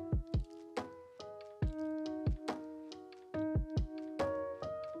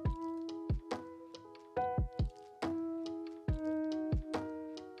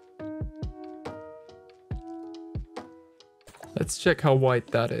 Let's check how wide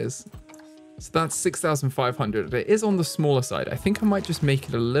that is. So that's 6,500. It is on the smaller side. I think I might just make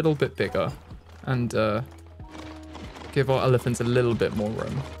it a little bit bigger and give our elephants a little bit more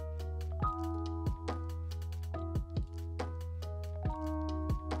room.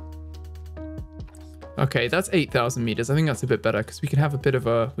 Okay, that's 8,000 meters. I think that's a bit better because we can have a bit of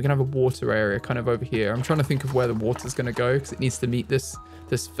a water area kind of over here. I'm trying to think of where the water's going to go because it needs to meet this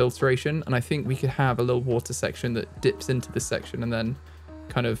filtration, and I think we could have a little water section that dips into this section and then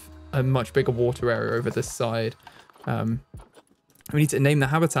kind of a much bigger water area over this side. We need to name the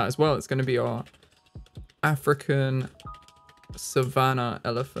habitat as well. It's going to be our African Savannah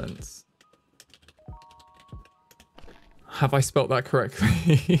Elephants. Have I spelt that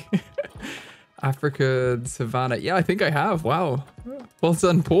correctly? African Savannah. Yeah, I think I have. Wow. Well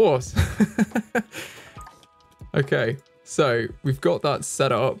done, Paws. Okay, so we've got that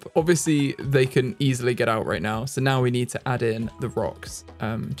set up. Obviously, they can easily get out right now. So now we need to add in the rocks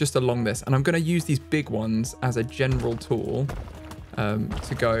just along this. And I'm going to use these big ones as a general tool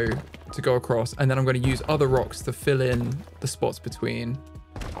to go across. And then I'm going to use other rocks to fill in the spots between.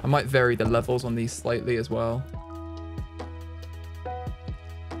 I might vary the levels on these slightly as well.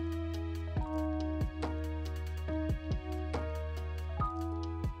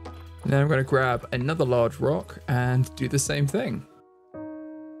 And then I'm going to grab another large rock and do the same thing.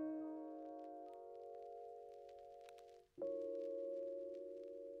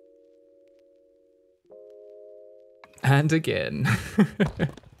 And again.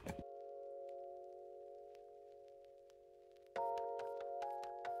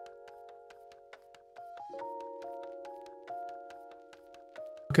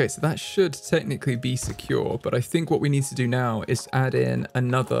 Okay, so that should technically be secure, but I think what we need to do now is add in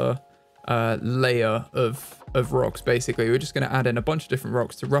another layer of rocks. Basically, we're just going to add in a bunch of different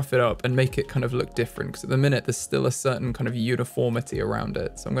rocks to rough it up and make it kind of look different, because at the minute there's still a certain kind of uniformity around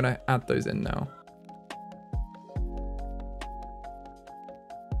it. So I'm going to add those in now.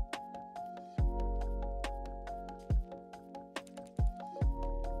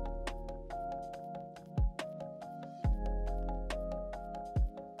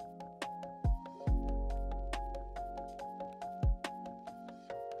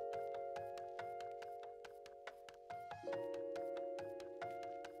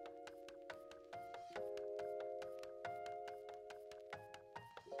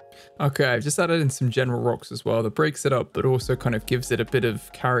 Okay, I've just added in some general rocks as well that breaks it up, but also kind of gives it a bit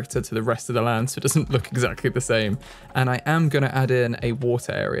of character to the rest of the land so it doesn't look exactly the same. And I am going to add in a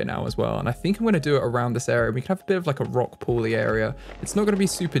water area now as well. And I think I'm going to do it around this area. We can have a bit of like a rock pooly area. It's not going to be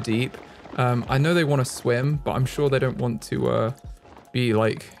super deep. I know they want to swim, but I'm sure they don't want to be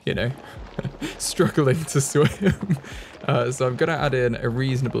like, you know, struggling to swim. So I'm going to add in a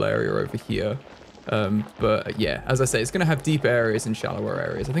reasonable area over here. But yeah, as I say, it's going to have deep areas and shallower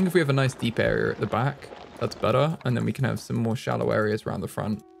areas. I think if we have a nice deep area at the back, that's better. And then we can have some more shallow areas around the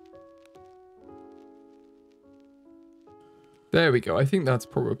front. There we go. I think that's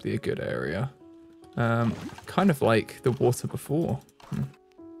probably a good area. Kind of like the water before.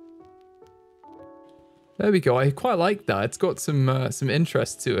 There we go. I quite like that. It's got some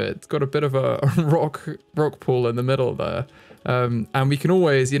interest to it. It's got a bit of a rock pool in the middle there. And we can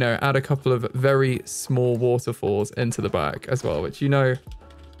always, you know, add a couple of very small waterfalls into the back as well, which you know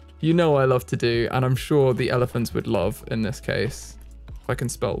I love to do, and I'm sure the elephants would love in this case. If I can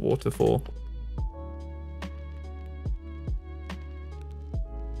spell waterfall.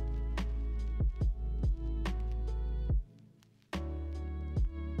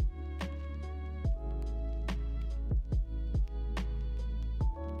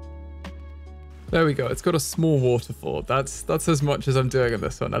 There we go. It's got a small waterfall. That's as much as I'm doing on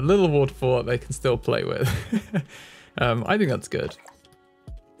this one. A little waterfall that they can still play with. I think that's good.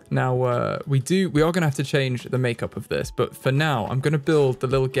 Now, we are going to have to change the makeup of this, but for now, I'm going to build the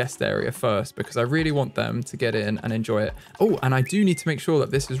little guest area first because I really want them to get in and enjoy it. Oh, and I do need to make sure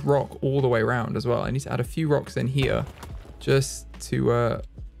that this is rock all the way around as well. I need to add a few rocks in here just to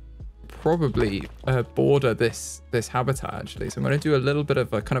probably border this habitat actually. So I'm going to do a little bit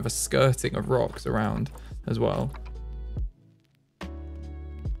of a kind of a skirting of rocks around as well.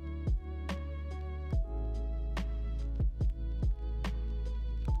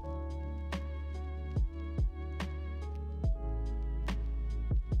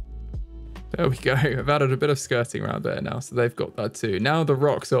 There we go. I've added a bit of skirting around there now, so they've got that too. Now the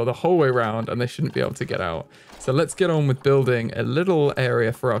rocks are the whole way around and they shouldn't be able to get out. So let's get on with building a little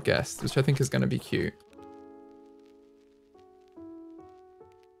area for our guests, which I think is going to be cute.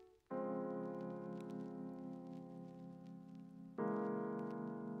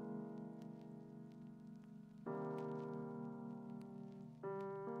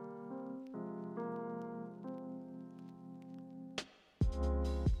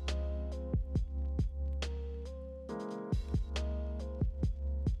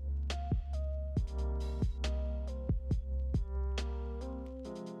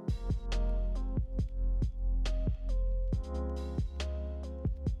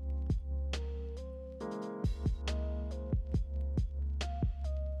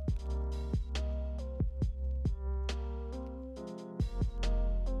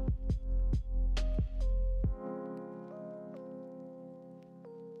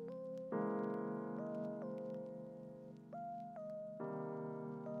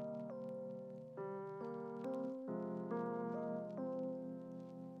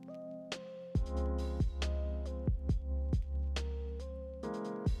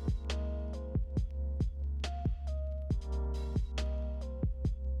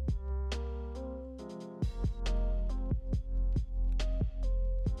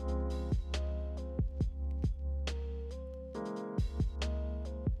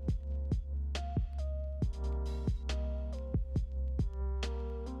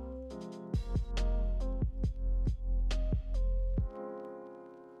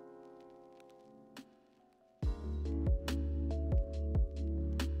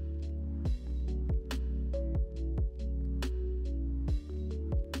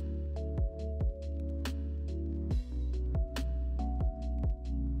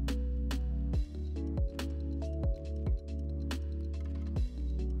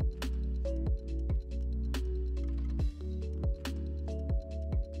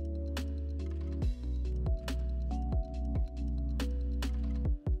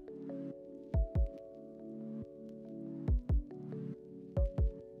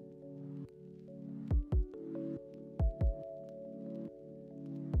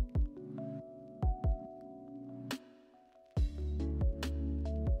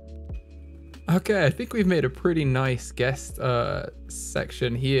 Okay, I think we've made a pretty nice guest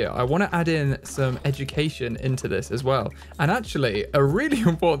section here. I want to add in some education into this as well. And actually, a really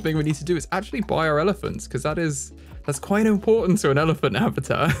important thing we need to do is actually buy our elephants, because that's quite important to an elephant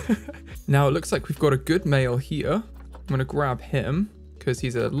habitat. Now, it looks like we've got a good male here. I'm going to grab him because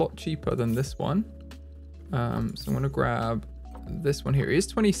he's a lot cheaper than this one. So I'm going to grab this one here is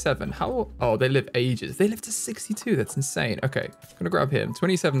 27. How? Oh, they live ages. They live to 62. That's insane. Okay, I'm gonna grab him.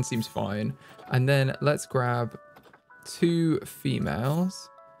 27 seems fine. And then let's grab 2 females.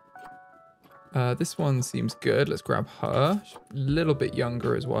 This one seems good. Let's grab her. She's a little bit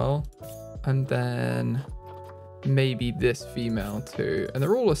younger as well. And then maybe this female too. And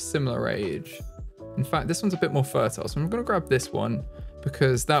they're all a similar age. In fact, this one's a bit more fertile. So I'm going to grab this one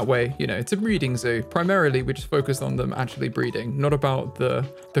because that way, you know, it's a breeding zoo. Primarily, we just focused on them actually breeding, not about the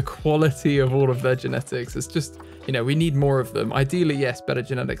quality of all of their genetics. It's just, you know, we need more of them. Ideally, yes, better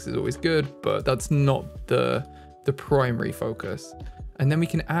genetics is always good, but that's not the primary focus. And then we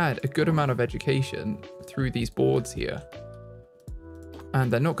can add a good amount of education through these boards here.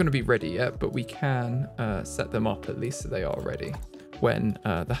 And they're not going to be ready yet, but we can set them up at least so they are ready when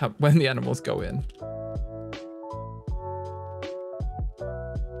the animals go in.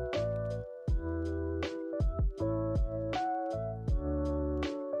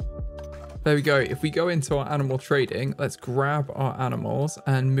 There we go. If we go into our animal trading, let's grab our animals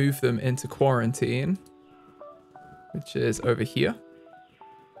and move them into quarantine, which is over here.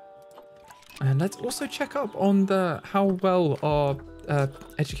 And let's also check up on how well our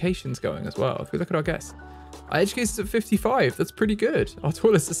education's going as well. If we look at our guests, our education's at 55. That's pretty good. Our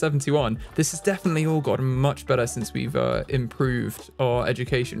toilets are 71. This has definitely all gotten much better since we've improved our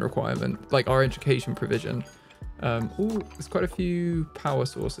education requirement, like our education provision. Oh, there's quite a few power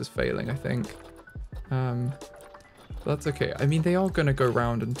sources failing, I think. That's okay. I mean, they are going to go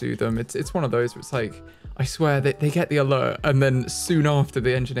around and do them. It's one of those where it's like, I swear they get the alert and then soon after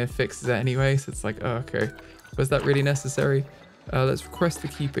the engineer fixes it anyway. So it's like, oh, okay. Was that really necessary? Let's request the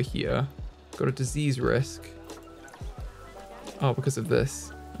keeper here. Got a disease risk. Oh, because of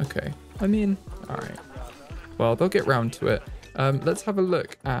this. Okay. I mean, all right. Well, they'll get round to it. Let's have a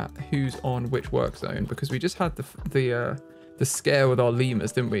look at who's on which work zone because we just had the scare with our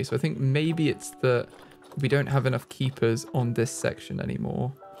lemurs, didn't we? So I think maybe it's that we don't have enough keepers on this section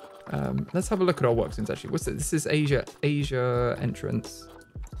anymore. Let's have a look at our work zones actually. What's it? This is Asia entrance.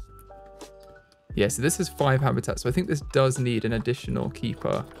 Yeah, so this is 5 habitats. So I think this does need an additional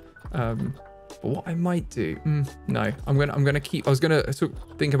keeper. But what I might do, no, I'm gonna keep. I was gonna sort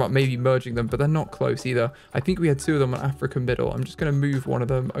of think about maybe merging them, but they're not close either. I think we had 2 of them on Africa Middle. I'm just gonna move one of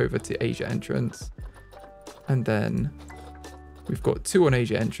them over to Asia entrance, and then we've got 2 on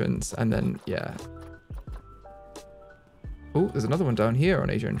Asia entrance, and then yeah. Oh, there's another one down here on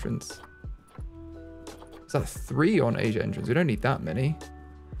Asia entrance. Is that 3 on Asia entrance? We don't need that many.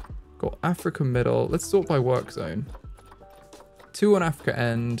 Got Africa Middle. Let's sort by work zone. 2 on Africa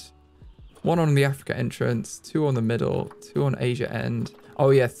End. 1 on the Africa entrance. 2 on the middle. 2 on Asia End.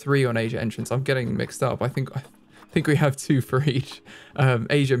 Oh yeah, 3 on Asia entrance. I'm getting mixed up. I think we have 2 for each.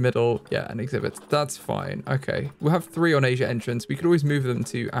 Asia Middle, yeah, and exhibits. That's fine. Okay, we'll have 3 on Asia entrance. We could always move them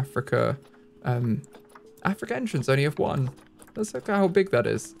to Africa. Africa entrance only have 1. Let's look at how big that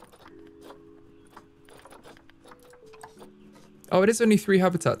is. Oh, it is only 3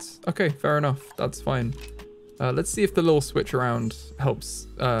 habitats. Okay, fair enough. That's fine. Let's see if the little switch around helps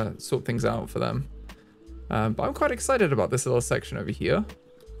sort things out for them. But I'm quite excited about this little section over here.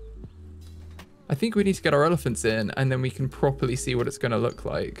 I think we need to get our elephants in and then we can properly see what it's going to look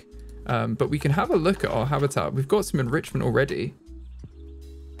like. But we can have a look at our habitat. We've got some enrichment already.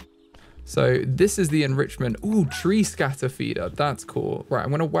 So this is the enrichment. Ooh, tree scatter feeder. That's cool. Right, I'm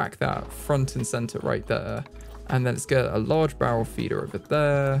going to whack that front and center right there. And then let's get a large barrel feeder over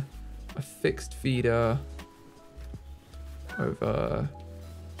there. A fixed feeder over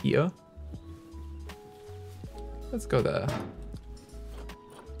here. Let's go there.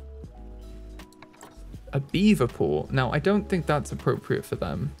 A beaver pool. Now, I don't think that's appropriate for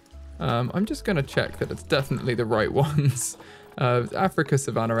them. I'm just going to check that it's definitely the right ones. Africa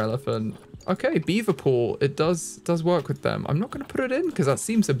Savannah Elephant. Okay, beaver pool. It does work with them. I'm not going to put it in because that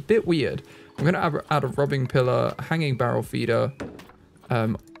seems a bit weird. I'm going to add a rubbing pillar, a hanging barrel feeder,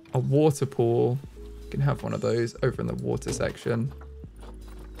 a water pool. You can have one of those over in the water section.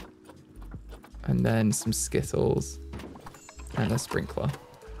 And then some skittles and a sprinkler.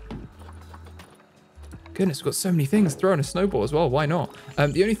 Goodness, we've got so many things. Throw in a snowball as well. Why not?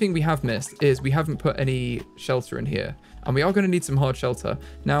 The only thing we have missed is we haven't put any shelter in here. And we are going to need some hard shelter.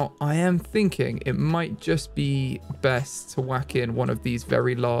 Now, I am thinking it might just be best to whack in one of these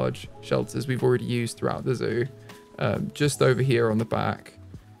very large shelters we've already used throughout the zoo. Just over here on the back.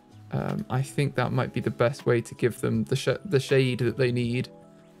 I think that might be the best way to give them the shade that they need.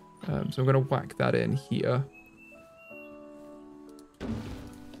 So I'm going to whack that in here.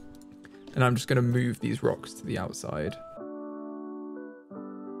 And I'm just going to move these rocks to the outside.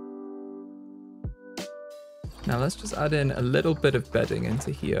 Now let's just add in a little bit of bedding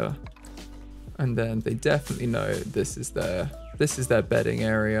into here. And then they definitely know this is their bedding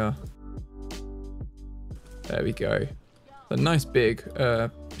area. There we go. A nice big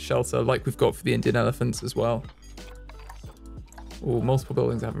shelter like we've got for the Indian elephants as well. Oh, multiple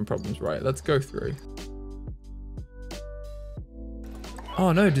buildings are having problems. Right, let's go through.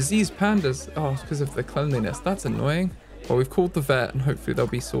 Oh no, diseased pandas. Oh, it's because of the cleanliness. That's annoying. Well, we've called the vet and hopefully they'll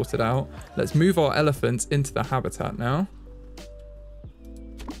be sorted out. Let's move our elephants into the habitat now.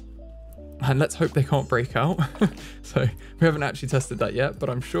 And let's hope they can't break out. So we haven't actually tested that yet,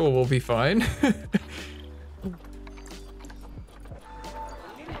 but I'm sure we'll be fine.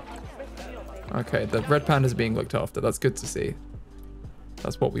 Okay, the red pandas are being looked after. That's good to see.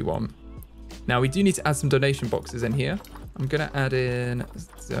 That's what we want. Now we do need to add some donation boxes in here. I'm going to add in,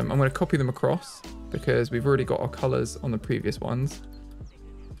 I'm going to copy them across because we've already got our colors on the previous ones.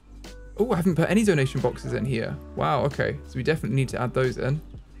 Oh, I haven't put any donation boxes in here. Wow, okay. So we definitely need to add those in.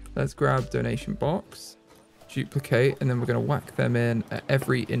 Let's grab donation box, duplicate, and then we're going to whack them in at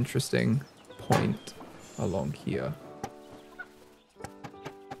every interesting point along here.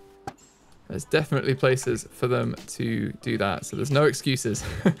 There's definitely places for them to do that, so there's no excuses.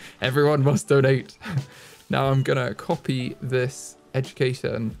 Everyone must donate. Now I'm going to copy this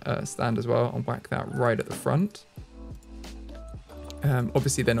education stand as well and whack that right at the front.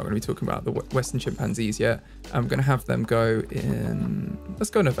 Obviously, they're not going to be talking about the Western chimpanzees yet. I'm going to have them go in... Let's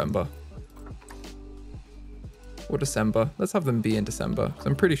go November. Or December. Let's have them be in December, because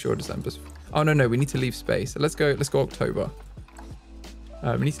I'm pretty sure December's... Oh, no, we need to leave space. So let's go October.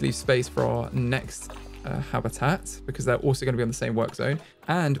 We need to leave space for our next habitat, because they're also going to be on the same work zone.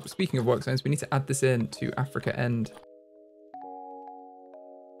 And speaking of work zones, we need to add this in to Africa End.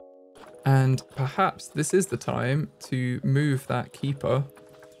 And perhaps this is the time to move that keeper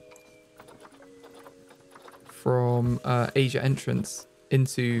from Asia entrance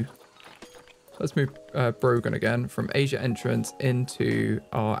into... Let's move Brogan again from Asia entrance into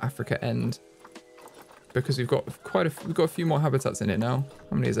our Africa End. Because we've got a few more habitats in it now.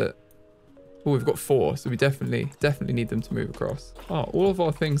 How many is it? Oh, we've got 4, so we definitely need them to move across. Oh, all of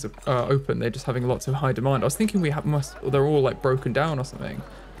our things are open. They're just having lots of high demand. I was thinking they're all like broken down or something,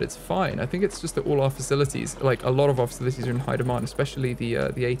 but it's fine. I think it's just that all our facilities, like a lot of our facilities, are in high demand, especially the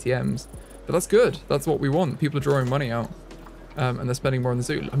ATMs. But that's good. That's what we want. People are drawing money out, and they're spending more on the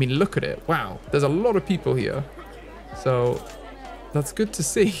zoo. I mean, look at it. Wow, there's a lot of people here, so that's good to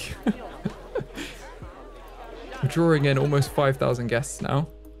see. We're drawing in almost 5,000 guests now.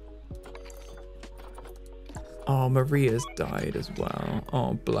 Oh, Maria's died as well.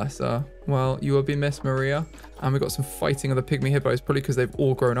 Oh, bless her. Well, you will be missed, Maria. And we've got some fighting of the pygmy hippos, probably because they've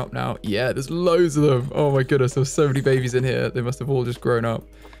all grown up now. Yeah, there's loads of them. Oh my goodness, there's so many babies in here. They must have all just grown up.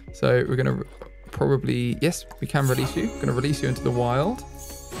 So we're going to probably... Yes, we can release you. We're going to release you into the wild.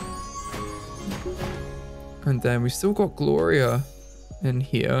 And then we've still got Gloria in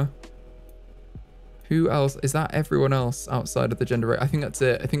here. Who else? Is that everyone else outside of the gender rate? I think that's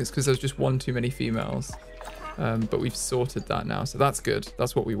it. I think it's because there's just one too many females. But we've sorted that now, so that's good.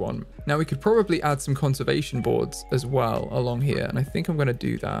 That's what we want. Now we could probably add some conservation boards as well along here, and I think I'm going to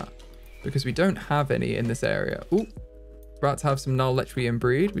do that because we don't have any in this area. Ooh, about to have some null lechwe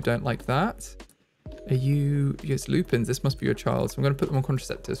inbreed. We don't like that. Are you... Yes, lupins. This must be your child, so I'm going to put them on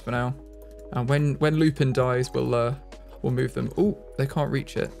contraceptives for now. And when lupin dies, we'll move them. Ooh, they can't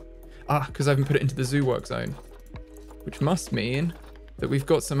reach it. Ah, because I haven't put it into the zoo work zone, which must mean that we've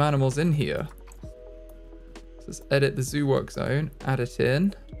got some animals in here. So let's edit the zoo work zone, add it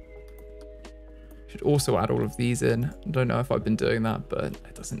in. Should also add all of these in. I don't know if I've been doing that, but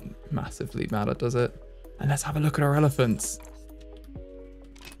it doesn't massively matter, does it? And let's have a look at our elephants.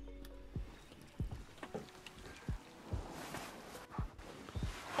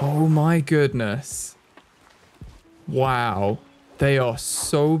 Oh my goodness. Wow. They are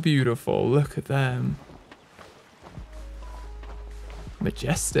so beautiful. Look at them.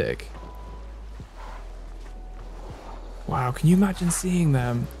 Majestic. Wow, can you imagine seeing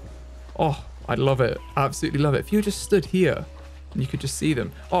them? Oh, I'd love it. Absolutely love it. If you just stood here and you could just see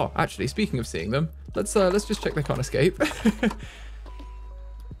them. Oh, actually, speaking of seeing them, let's just check they can't escape.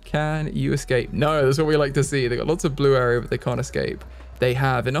 Can you escape? No, that's what we like to see. They've got lots of blue area, but they can't escape. They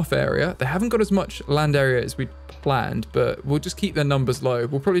have enough area. They haven't got as much land area as we planned, but we'll just keep their numbers low.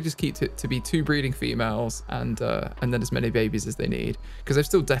 We'll probably just keep it to be 2 breeding females and then as many babies as they need, because they've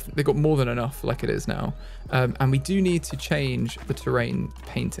still definitely got more than enough like it is now. And we do need to change the terrain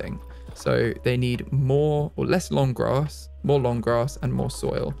painting. So they need more or less long grass, more long grass and more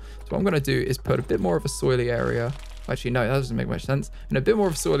soil. So what I'm going to do is put a bit more of a soily area Actually, no, that doesn't make much sense. And a bit more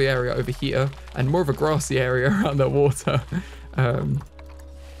of a soily area over here and more of a grassy area around the water.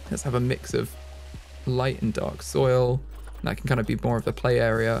 Let's have a mix of light and dark soil. And that can kind of be more of the play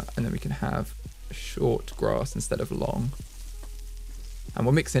area. And then we can have short grass instead of long. And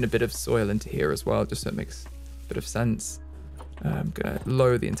we'll mix in a bit of soil into here as well, just so it makes a bit of sense. I'm going to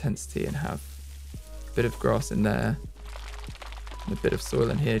lower the intensity and have a bit of grass in there. And a bit of soil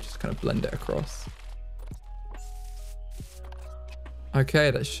in here, just kind of blend it across.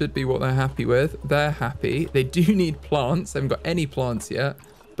 Okay, that should be what they're happy with. They're happy. They do need plants. They haven't got any plants yet,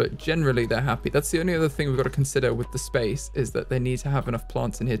 but generally they're happy. That's the only other thing we've got to consider with the space, is that they need to have enough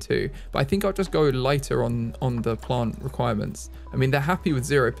plants in here too. But I think I'll just go lighter on the plant requirements. I mean, they're happy with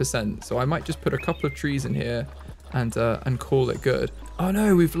 0%, so I might just put a couple of trees in here and call it good. Oh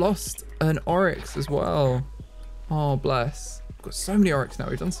no, we've lost an oryx as well. Oh, bless. We've got so many oryx now.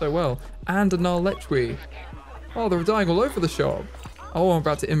 We've done so well. And a gnarl lechwe. Oh, they're dying all over the shop. Oh, I'm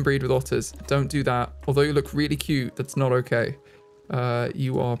about to inbreed with otters. Don't do that. Although you look really cute, that's not okay.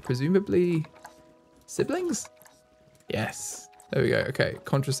 You are presumably siblings? Yes. There we go. Okay,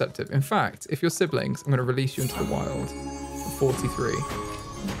 contraceptive. In fact, if you're siblings, I'm going to release you into the wild. 43.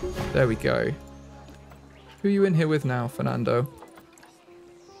 There we go. Who are you in here with now, Fernando?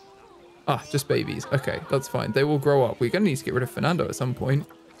 Ah, just babies. Okay, that's fine. They will grow up. We're going to need to get rid of Fernando at some point.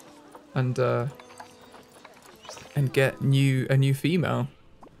 And get a new female,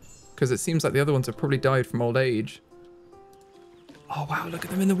 because it seems like the other ones have probably died from old age. Oh wow, look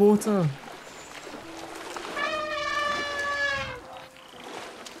at them in the water.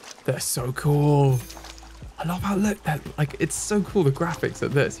 They're so cool. I love how, look, like, it's so cool, the graphics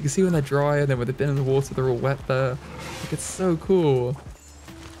of this. You can see when they're dry, and then when they've been in the water, they're all wet there. Like, it's so cool.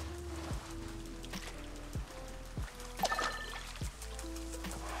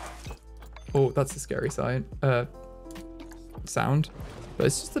 Oh, that's a scary sound. But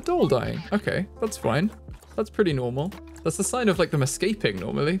it's just the doll dying. Okay, that's fine. That's pretty normal. That's the sign of like them escaping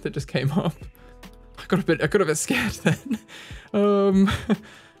normally that just came up. I got a bit scared then.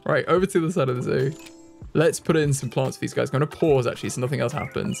 Right, over to the side of the zoo. Let's put in some plants for these guys. I'm going to pause actually so nothing else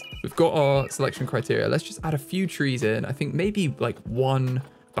happens. We've got our selection criteria. Let's just add a few trees in. I think maybe like one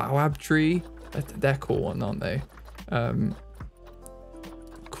baobab tree. They're cool one, aren't they?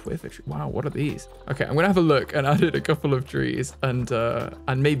 Quiver tree. Wow, what are these? Okay, I'm gonna have a look and add in a couple of trees and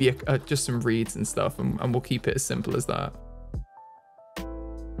maybe just some reeds and stuff, and we'll keep it as simple as that.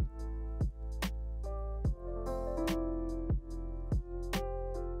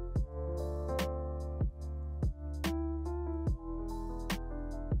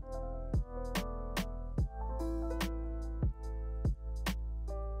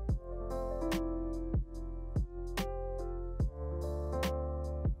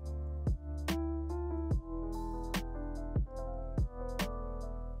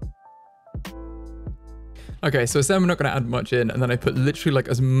 Okay, so I said I'm not going to add much in, and then I put literally like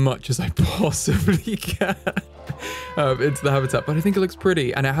as much as I possibly can into the habitat, but I think it looks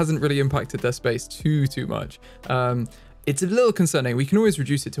pretty, and it hasn't really impacted their space too much. It's a little concerning. We can always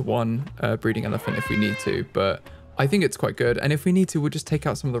reduce it to one breeding elephant if we need to, but I think it's quite good. And if we need to, we'll just take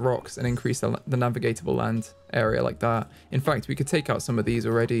out some of the rocks and increase the navigatable land area like that. In fact, we could take out some of these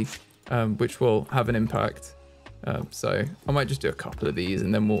already, which will have an impact. So I might just do a couple of these,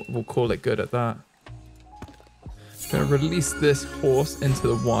 and then we'll call it good at that. Going to release this horse into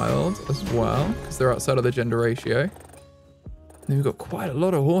the wild as well, because they're outside of the gender ratio. And then we've got quite a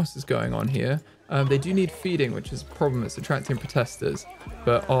lot of horses going on here. They do need feeding, which is a problem. It's attracting protesters,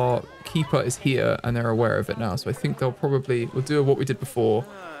 but our keeper is here and they're aware of it now. So I think we'll do what we did before.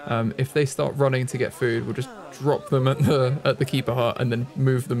 If they start running to get food, we'll just drop them at the keeper hut and then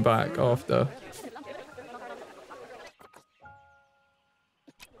move them back after.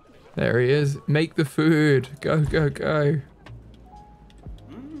 There he is. Make the food. Go, go, go.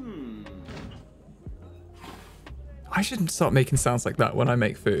 I shouldn't start making sounds like that when I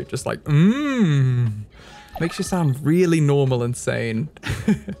make food. Just like, makes you sound really normal and sane.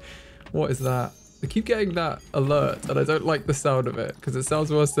 What is that? I keep getting that alert and I don't like the sound of it because it sounds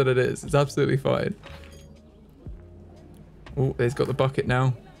worse than it is. It's absolutely fine. Oh, he's got the bucket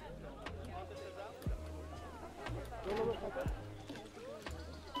now.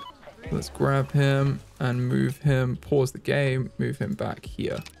 Let's grab him and move him, pause the game, move him back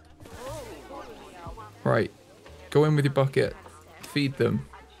here. Right, go in with your bucket, feed them.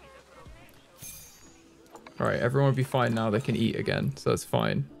 All right, everyone will be fine now. They can eat again, so that's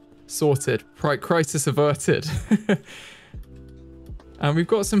fine. Sorted, crisis averted. And we've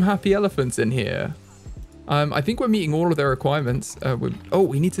got some happy elephants in here. I think we're meeting all of their requirements.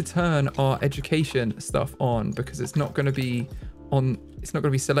 We need to turn our education stuff on because it's not going to be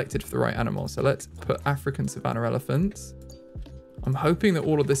selected for the right animal. So let's put African Savannah Elephants. I'm hoping that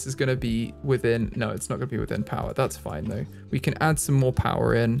all of this is going to be within... No, it's not going to be within power. That's fine, though. We can add some more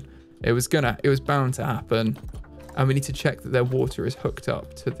power in. It was bound to happen. And we need to check that their water is hooked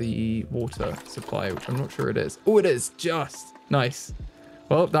up to the water supply, which I'm not sure it is. Oh, it is. Just. Nice.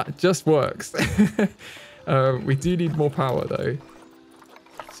 Well, that just works. We do need more power, though.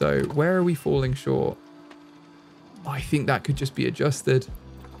 So where are we falling short? I think that could just be adjusted.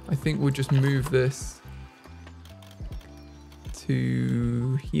 I think we'll just move this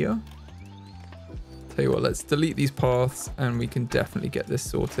to here. Tell you what, let's delete these paths and we can definitely get this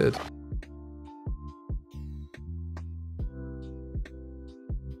sorted.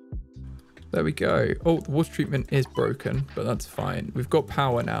 There we go. Oh, the water treatment is broken, but that's fine. We've got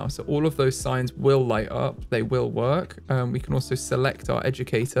power now, so all of those signs will light up. They will work. We can also select our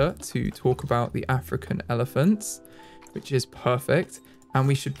educator to talk about the African elephants, which is perfect. And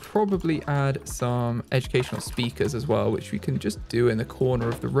we should probably add some educational speakers as well, which we can just do in the corner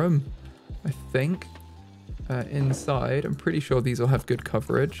of the room, I think. Inside, I'm pretty sure these will have good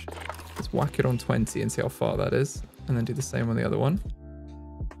coverage. Let's whack it on 20 and see how far that is, and then do the same on the other one.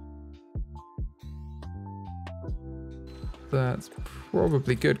 That's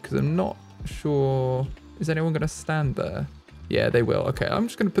probably good because I'm not sure. Is anyone going to stand there? Yeah, they will. Okay, I'm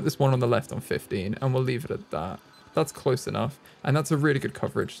just going to put this one on the left on 15 and we'll leave it at that. That's close enough. And that's a really good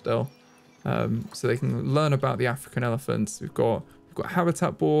coverage still. So they can learn about the African elephants. We've got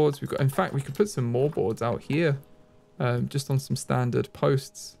habitat boards. In fact, we could put some more boards out here just on some standard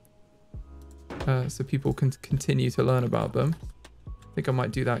posts so people can continue to learn about them. I think I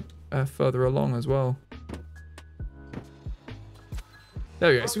might do that further along as well.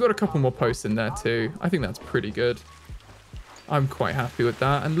 There we go. So we've got a couple more posts in there too. I think that's pretty good. I'm quite happy with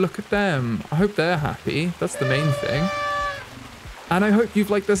that. And look at them. I hope they're happy. That's the main thing. And I hope you've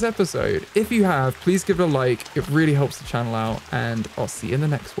liked this episode. If you have, please give it a like. It really helps the channel out. And I'll see you in the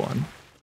next one.